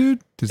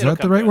servitude? Is It'll that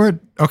the come right to us. word?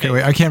 Okay,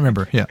 wait, I can't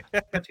remember. Yeah.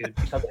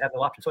 Because they have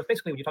no option. So it's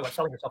basically, when you talk about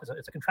selling yourself,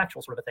 it's a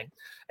contractual sort of a thing,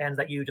 and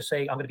that you just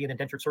say, I'm going to be an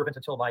indentured servant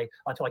until I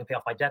can pay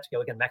off my debt.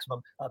 Again,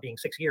 maximum being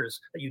 6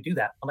 years. That you do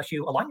that unless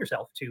you align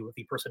yourself to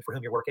the person for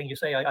whom you're working. You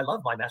say, I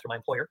love my master, my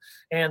employer,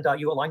 and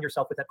you align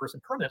yourself with that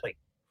person permanently.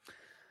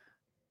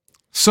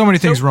 So many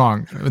things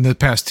wrong in the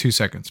past 2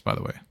 seconds, by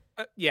the way.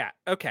 Yeah.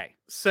 Okay.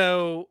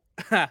 So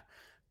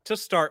to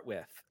start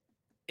with,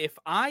 if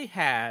I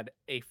had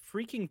a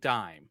freaking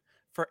dime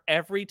for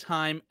every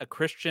time a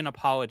Christian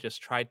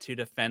apologist tried to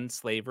defend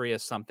slavery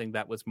as something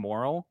that was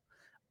moral,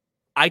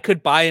 I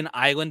could buy an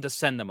island to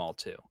send them all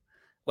to.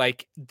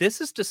 Like, this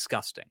is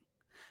disgusting.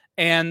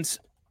 And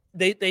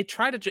they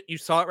try to, you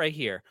saw it right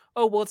here.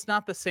 Oh, well, it's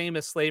not the same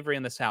as slavery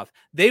in the South.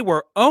 They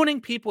were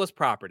owning people as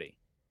property.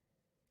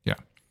 Yeah.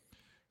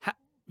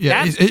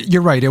 Yeah,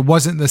 you're right. It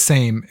wasn't the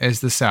same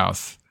as the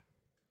South.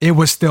 It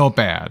was still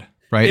bad,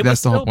 right?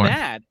 That's the whole point.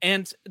 Bad.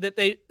 And that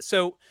they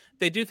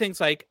do things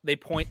like they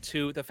point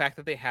to the fact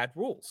that they had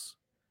rules.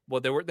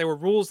 Well, there were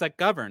rules that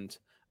governed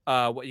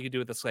what you could do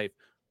with a slave.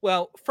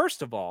 Well,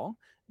 first of all,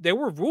 there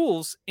were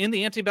rules in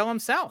the antebellum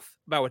South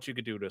about what you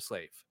could do to a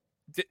slave.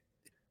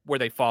 Were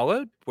they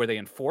followed? Were they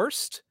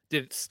enforced?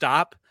 Did it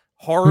stop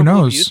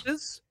horrible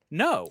abuses?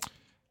 No.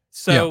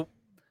 So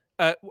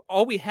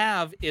all we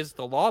have is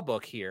the law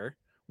book here.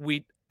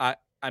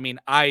 I mean,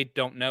 I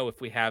don't know if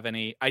we have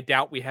any. I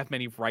doubt we have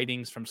many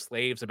writings from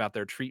slaves about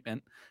their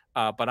treatment.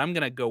 But I'm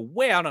going to go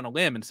way out on a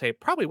limb and say it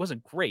probably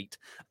wasn't great,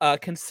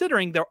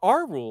 considering there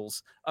are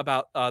rules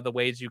about the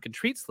ways you can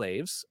treat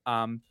slaves.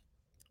 One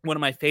of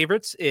my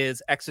favorites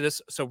is Exodus.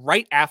 So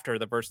right after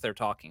the verse they're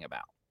talking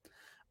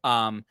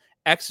about,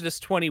 Exodus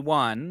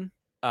 21,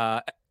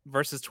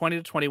 verses 20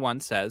 to 21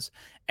 says,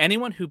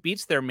 anyone who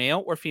beats their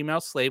male or female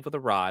slave with a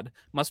rod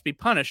must be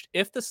punished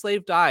if the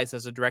slave dies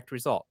as a direct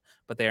result.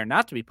 But they are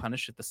not to be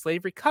punished if the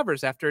slave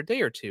recovers after a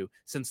day or two,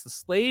 since the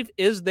slave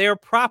is their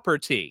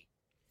property.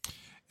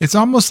 It's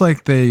almost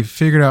like they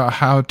figured out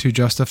how to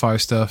justify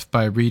stuff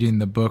by reading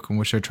the book in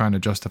which they're trying to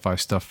justify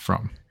stuff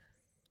from.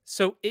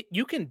 So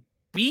you can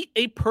beat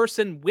a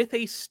person with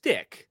a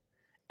stick,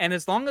 and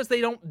as long as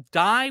they don't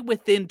die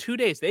within 2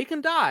 days, they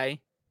can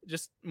die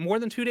just more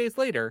than 2 days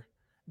later,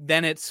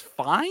 then it's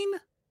fine?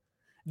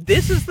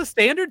 This is the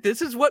standard?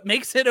 This is what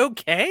makes it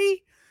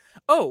okay?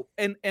 Oh,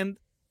 and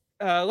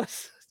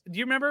do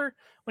you remember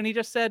when he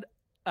just said,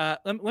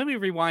 let me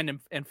rewind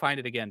and find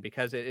it again,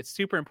 because it's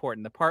super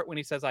important. The part when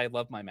he says, I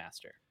love my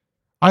master.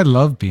 I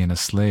love being a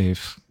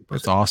slave.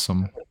 It's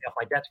awesome.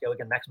 My debt,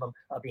 again, maximum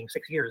being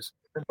 6 years.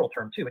 Central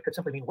term, too. It could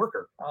simply mean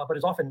worker, but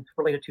is often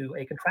related to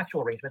a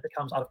contractual arrangement that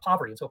comes out of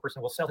poverty. And so a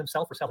person will sell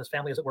himself or sell his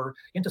family, as it were,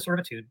 into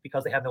servitude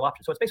because they have no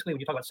option. So it's basically, when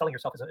you talk about selling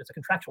yourself, it's a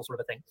contractual sort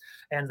of a thing.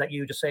 And that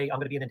you just say, I'm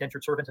going to be an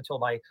indentured servant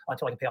until I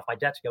can pay off my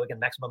debt. Again,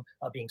 maximum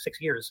being 6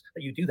 years.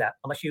 That you do that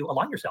unless you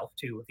align yourself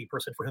to the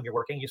person for whom you're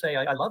working. You say,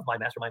 I love my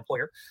master, my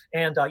employer,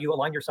 and you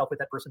align yourself with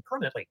that person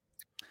permanently.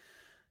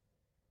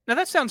 Now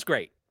that sounds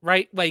great,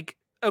 right? Like,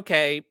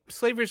 okay,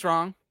 slavery's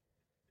wrong,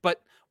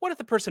 but what if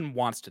the person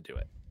wants to do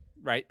it,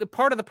 right? The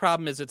part of the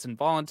problem is it's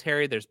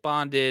involuntary. There's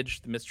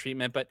bondage, the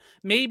mistreatment, but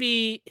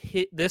maybe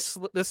this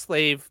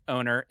slave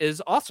owner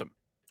is awesome.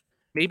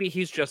 Maybe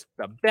he's just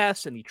the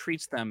best and he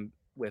treats them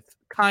with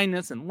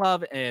kindness and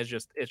love, and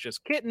it's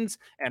just kittens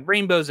and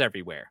rainbows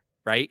everywhere,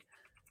 right?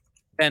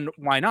 Then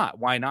why not?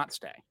 Why not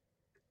stay?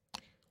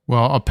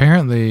 Well,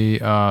 apparently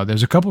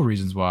there's a couple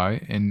reasons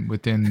why, and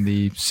within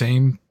the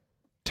same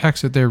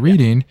text that they're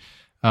reading,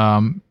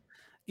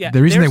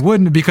 the reason they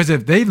wouldn't, because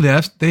if they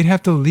left, they'd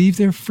have to leave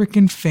their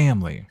freaking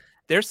family.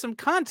 There's some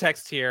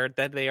context here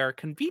that they are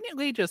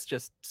conveniently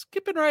just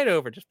skipping right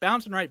over, just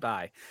bouncing right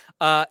by.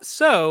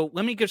 So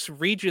let me just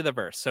read you the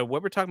verse. So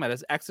what we're talking about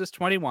is Exodus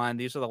 21.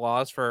 These are the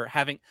laws for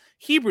having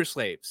Hebrew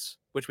slaves,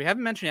 which we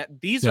haven't mentioned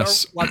yet. These are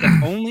laws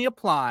that only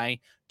apply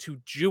to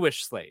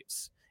Jewish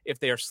slaves. If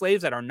they are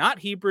slaves that are not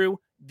Hebrew,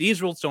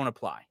 these rules don't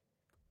apply.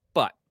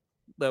 But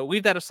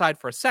leave that aside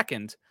for a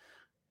second.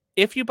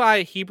 If you buy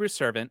a Hebrew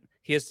servant,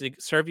 he has to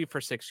serve you for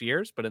 6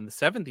 years, but in the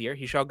 7th year,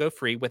 he shall go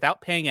free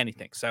without paying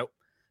anything. So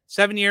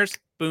 7 years,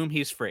 boom,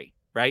 he's free,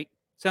 right?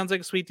 Sounds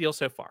like a sweet deal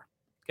so far.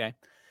 Okay.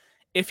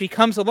 If he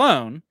comes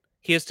alone,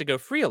 he has to go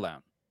free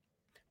alone.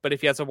 But if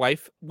he has a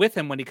wife with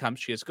him when he comes,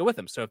 she has to go with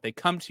him. So if they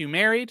come to you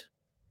married,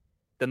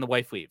 then the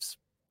wife leaves.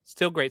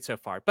 Still great so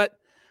far. But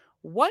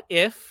what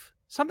if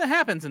something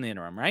happens in the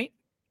interim, right?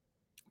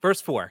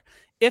 Verse 4,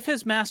 if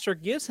his master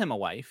gives him a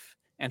wife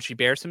and she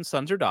bears him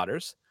sons or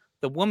daughters,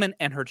 the woman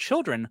and her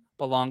children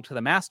belong to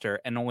the master,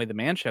 and only the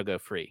man shall go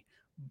free.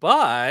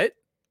 But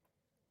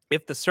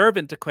if the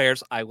servant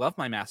declares, I love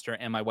my master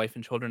and my wife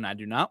and children, I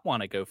do not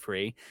want to go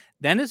free,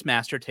 then his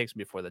master takes him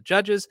before the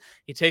judges.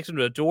 He takes him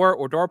to a door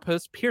or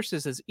doorpost,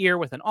 pierces his ear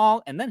with an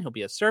awl, and then he'll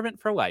be a servant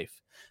for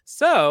life.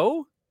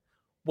 So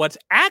what's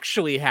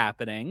actually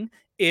happening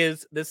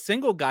is this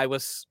single guy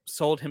was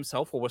sold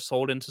himself, or was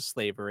sold into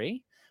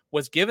slavery,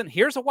 was given,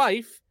 here's a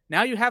wife,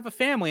 now you have a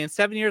family, and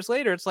 7 years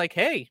later, it's like,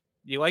 hey,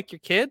 you like your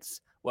kids?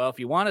 Well, if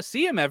you want to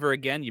see them ever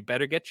again, you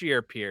better get your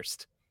ear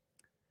pierced.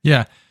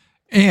 Yeah.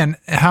 And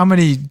how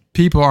many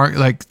people are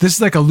like, this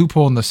is like a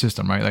loophole in the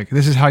system, right? Like,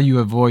 this is how you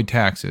avoid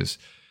taxes.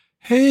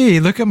 Hey,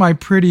 look at my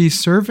pretty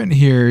servant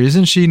here.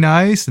 Isn't she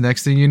nice? The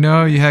next thing you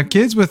know, you have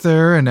kids with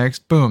her, and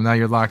next, boom, now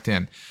you're locked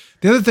in.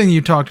 The other thing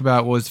you talked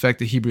about was the fact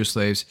that Hebrew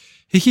slaves,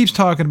 he keeps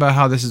talking about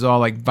how this is all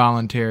like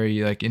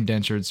voluntary, like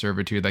indentured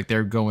servitude, like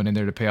they're going in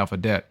there to pay off a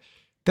debt.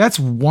 That's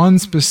one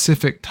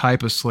specific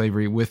type of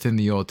slavery within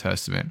the Old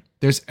Testament.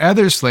 There's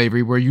other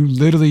slavery where you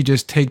literally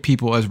just take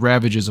people as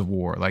ravages of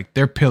war, like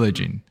they're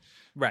pillaging.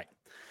 Right.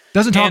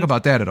 Doesn't talk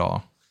about that at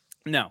all.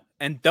 No.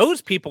 And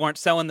those people aren't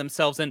selling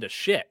themselves into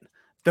shit.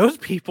 Those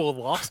people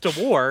lost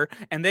a war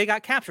and they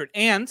got captured.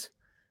 And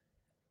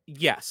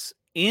yes,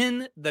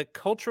 in the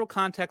cultural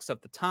context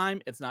of the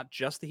time, it's not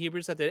just the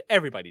Hebrews that did it.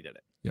 Everybody did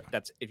it. Yeah.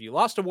 That's, if you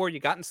lost a war, you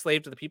got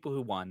enslaved to the people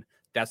who won.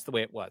 That's the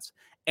way it was.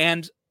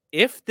 And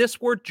if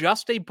this were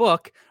just a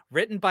book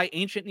written by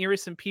ancient Near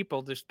Eastern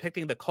people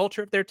depicting the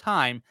culture of their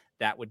time,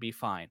 that would be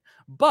fine.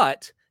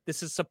 But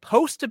this is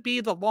supposed to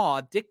be the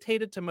law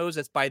dictated to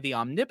Moses by the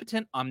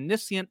omnipotent,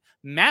 omniscient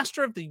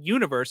master of the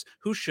universe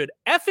who should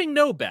effing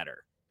know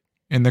better.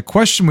 And the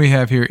question we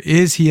have here,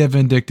 is he a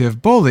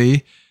vindictive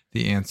bully?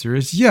 The answer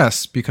is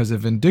yes, because a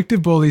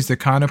vindictive bully is the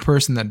kind of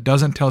person that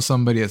doesn't tell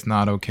somebody it's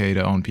not okay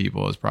to own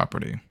people as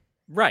property.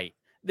 Right.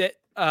 That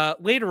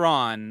later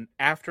on,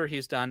 after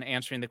he's done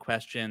answering the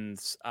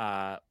questions,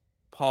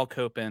 Paul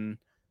Copan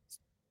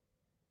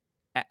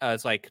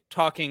is like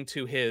talking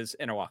to his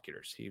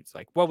interlocutors. He's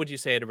like, what would you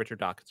say to Richard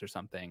Dawkins or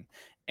something?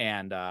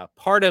 And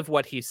part of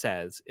what he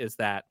says is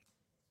that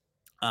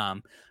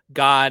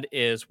God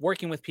is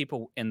working with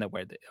people in the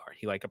way they are.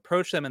 He like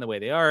approached them in the way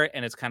they are.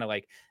 And it's kind of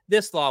like,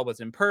 this law was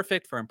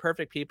imperfect for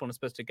imperfect people and it's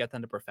supposed to get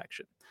them to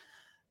perfection.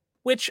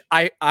 Which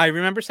I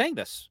remember saying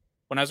this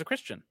when I was a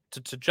Christian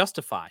to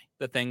justify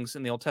the things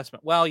in the Old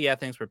Testament. Well, yeah,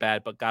 things were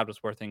bad, but God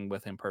was working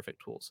with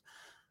imperfect tools.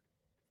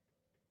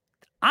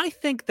 I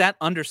think that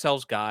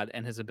undersells God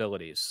and his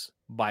abilities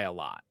by a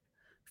lot.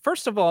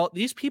 First of all,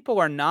 these people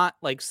are not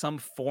like some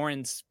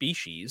foreign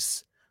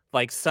species,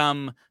 like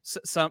some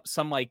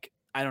like,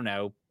 I don't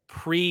know,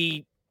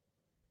 pre-Homo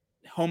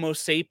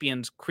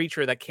sapiens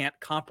creature that can't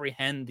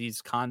comprehend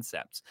these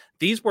concepts.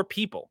 These were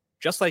people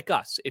just like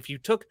us. If you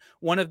took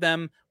one of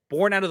them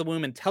born out of the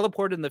womb and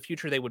teleported in the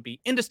future, they would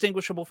be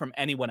indistinguishable from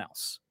anyone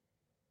else,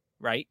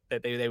 right?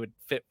 That they would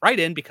fit right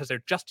in because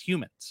they're just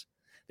humans.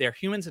 They're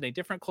humans in a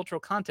different cultural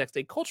context,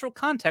 a cultural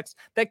context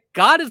that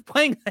God is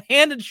playing a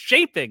hand in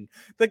shaping.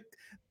 The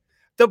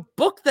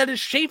book that is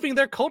shaping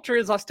their culture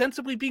is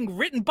ostensibly being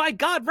written by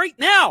God right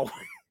now.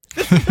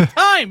 This is the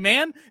time,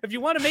 man. If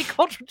you want to make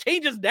cultural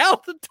changes,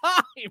 now's the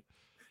time.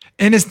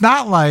 And it's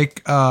not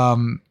like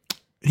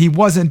he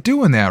wasn't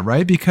doing that,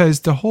 right?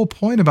 Because the whole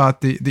point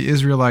about the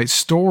Israelite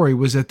story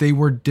was that they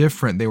were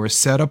different. They were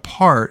set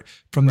apart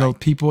from the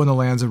people in the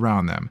lands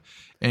around them.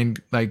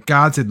 And like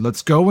God said,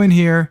 let's go in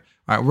here.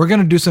 All right, we're going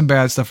to do some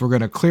bad stuff. We're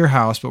going to clear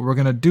house, but we're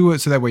going to do it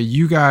so that way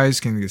you guys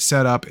can get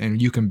set up and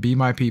you can be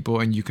my people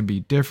and you can be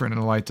different in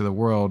the light of the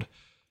world.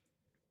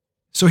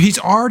 So he's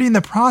already in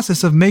the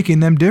process of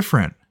making them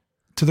different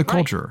to the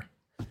culture.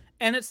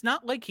 And it's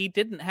not like he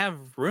didn't have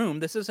room.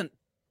 This isn't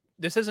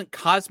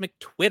cosmic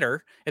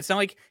Twitter. It's not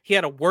like he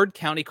had a word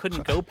count he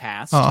couldn't go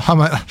past.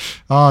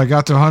 I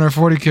got to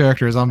 140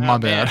 characters. My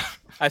bad.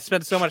 I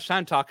spent so much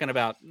time talking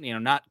about,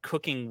 not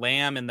cooking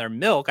lamb in their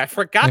milk. I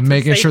forgot and to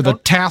making sure the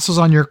tassels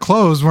on your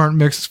clothes weren't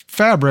mixed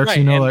fabrics,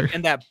 right.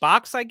 And that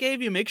box I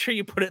gave you, make sure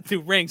you put it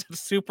through rings.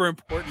 It's super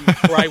important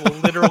or I will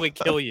literally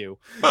kill you.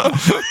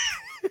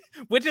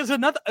 Which is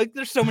another,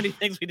 there's so many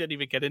things we didn't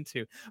even get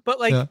into,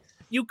 but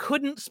you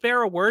couldn't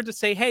spare a word to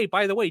say, hey,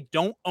 by the way,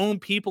 don't own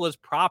people as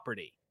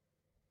property.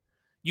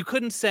 You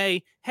couldn't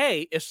say,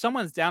 hey, if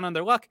someone's down on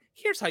their luck,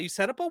 here's how you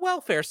set up a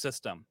welfare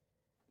system.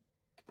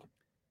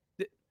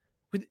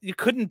 You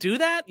couldn't do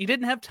that. You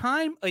didn't have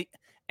time.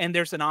 And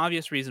there's an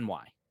obvious reason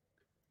why.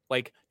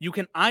 Like, you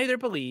can either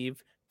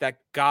believe that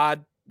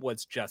God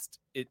was just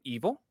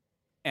evil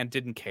and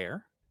didn't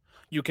care.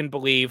 You can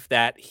believe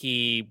that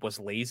he was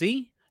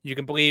lazy. You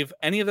can believe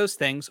any of those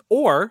things.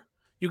 Or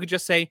you could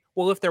just say,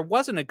 well, if there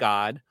wasn't a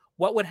God,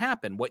 what would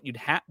happen? What you'd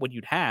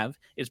have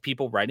is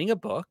people writing a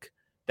book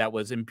that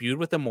was imbued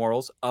with the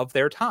morals of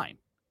their time,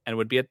 and it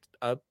would be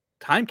a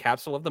time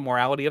capsule of the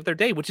morality of their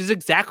day, which is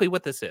exactly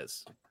what this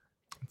is.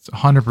 It's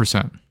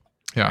 100%.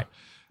 Yeah.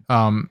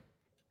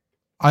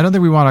 I don't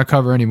think we want to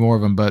cover any more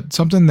of them, but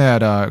something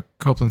that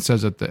Copeland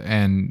says at the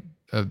end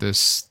of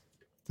this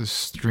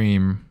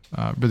stream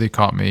really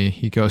caught me.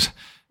 He goes,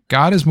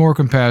 God is more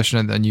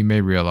compassionate than you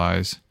may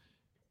realize.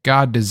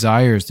 God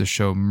desires to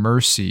show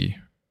mercy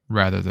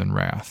rather than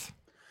wrath.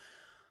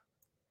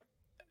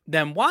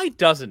 Then why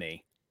doesn't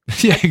he?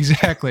 Yeah,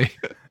 exactly.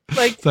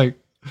 It's like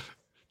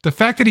the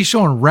fact that he's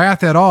showing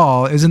wrath at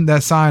all isn't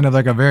that sign of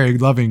like a very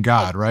loving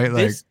God, right?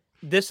 Like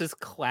this is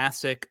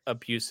classic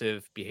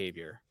abusive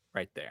behavior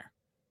right there.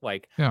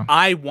 Like, yeah.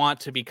 I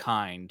want to be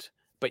kind,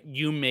 but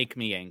you make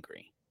me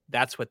angry.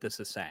 That's what this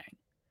is saying.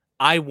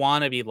 I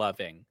want to be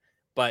loving,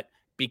 but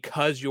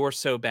because you're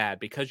so bad,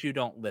 because you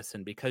don't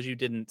listen, because you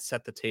didn't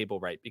set the table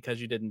right,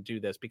 because you didn't do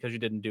this, because you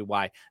didn't do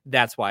Y,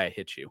 that's why I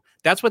hit you.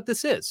 That's what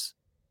this is.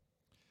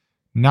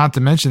 Not to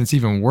mention it's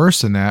even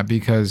worse than that,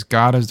 because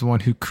God is the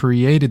one who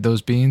created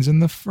those beings in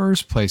the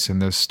first place in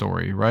this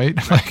story, right?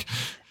 Like,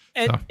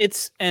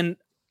 and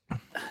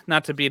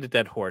not to beat a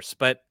dead horse,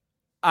 but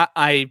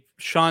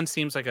Sean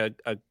seems like a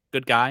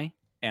good guy,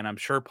 and I'm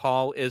sure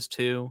Paul is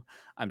too.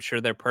 I'm sure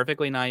they're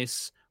perfectly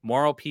nice,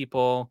 moral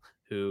people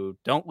who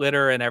don't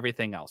litter and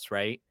everything else,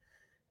 right?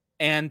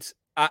 And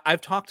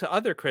I've talked to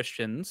other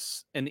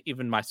Christians, and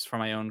even from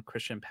my own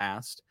Christian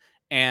past,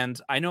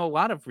 and I know a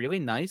lot of really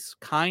nice,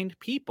 kind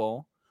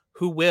people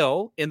who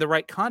will, in the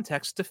right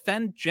context,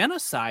 defend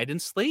genocide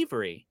and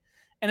slavery.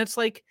 And it's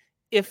like,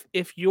 if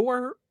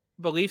your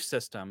belief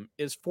system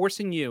is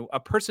forcing you, a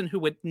person who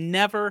would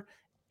never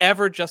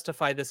ever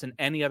justify this in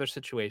any other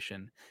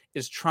situation,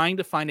 is trying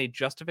to find a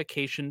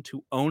justification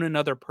to own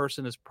another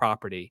person as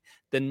property,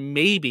 then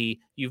maybe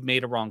you've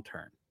made a wrong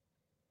turn.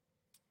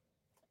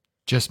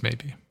 Just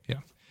maybe.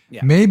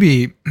 Yeah.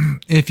 Maybe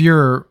if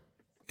you're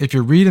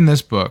reading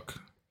this book,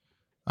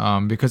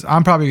 because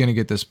I'm probably going to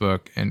get this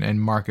book and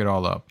mark it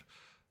all up.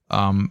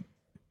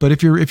 But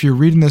if you're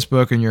reading this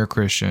book and you're a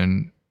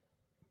Christian,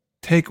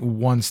 take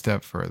one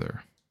step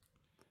further.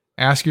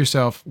 Ask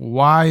yourself,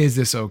 why is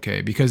this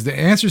okay? Because the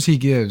answers he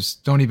gives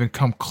don't even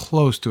come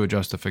close to a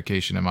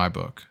justification in my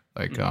book.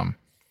 Like,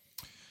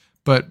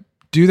 but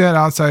do that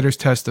outsider's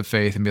test of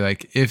faith and be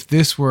like, if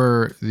this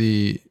were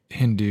any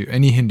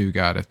Hindu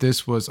god, if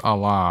this was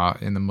Allah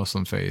in the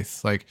Muslim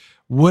faith, like,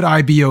 would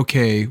I be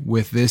okay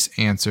with this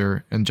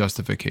answer and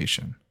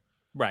justification?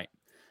 Right.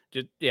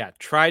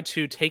 Try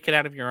to take it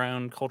out of your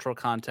own cultural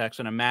context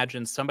and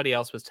imagine somebody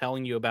else was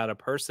telling you about a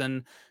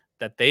person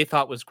that they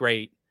thought was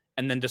great,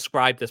 and then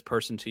describe this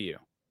person to you.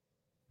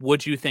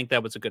 Would you think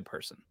that was a good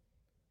person?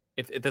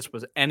 If this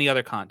was any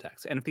other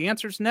context? And if the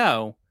answer is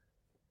no,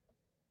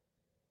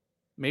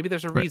 maybe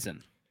there's a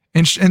reason.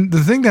 And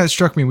the thing that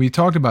struck me, we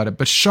talked about it,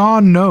 but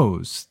Sean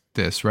knows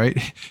this,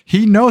 right?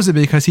 He knows it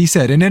because he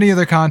said, in any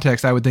other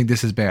context, I would think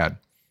this is bad.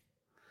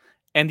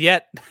 And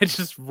yet,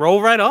 just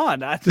roll right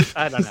on. I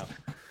don't know.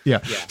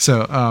 Yeah.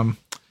 So,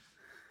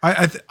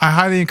 I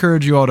highly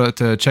encourage you all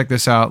to check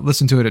this out.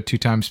 Listen to it at 2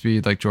 times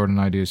speed, like Jordan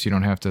and I do, so you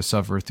don't have to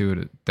suffer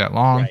through it that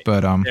long. Right.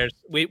 But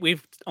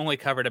we've only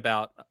covered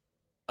about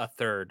a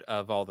third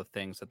of all the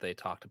things that they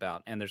talked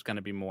about, and there's going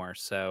to be more.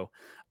 So,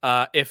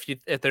 if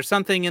there's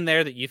something in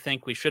there that you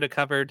think we should have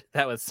covered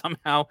that was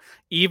somehow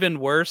even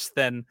worse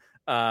than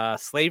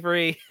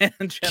slavery and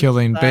genocide,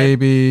 killing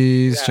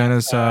babies,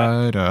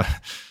 genocide,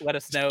 let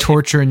us know.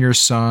 Torturing your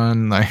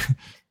son, like.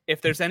 If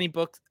there's any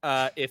books,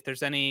 if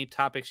there's any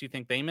topics you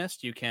think they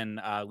missed, you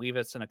can leave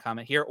us in a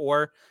comment here,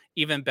 or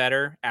even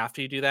better,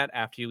 after you do that,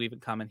 after you leave a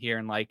comment here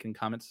and like and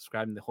comment,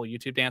 subscribe, and the whole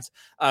YouTube dance,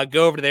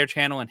 go over to their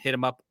channel and hit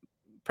them up,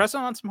 press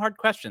them on some hard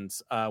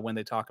questions when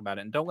they talk about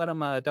it, and don't let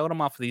them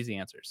off with easy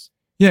answers.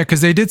 Yeah,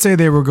 because they did say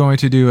they were going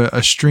to do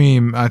a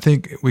stream. I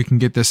think we can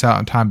get this out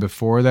in time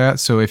before that.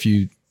 So if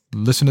you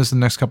listen to this in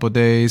the next couple of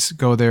days,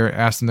 go there,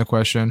 ask them the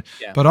question.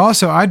 Yeah. But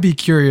also, I'd be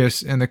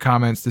curious in the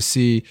comments to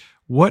see,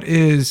 what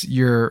is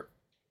your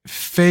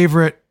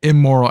favorite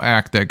immoral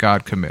act that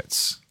God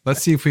commits?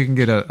 Let's see if we can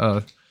get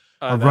a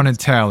running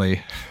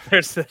tally.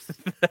 That's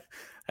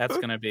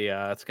gonna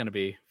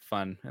be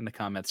fun in the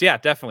comments. Yeah,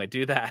 definitely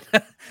do that.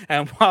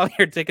 And while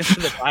you're digging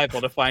through the Bible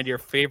to find your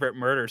favorite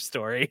murder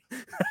story,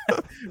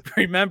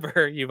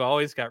 remember, you've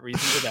always got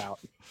reason to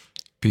doubt.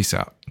 Peace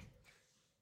out.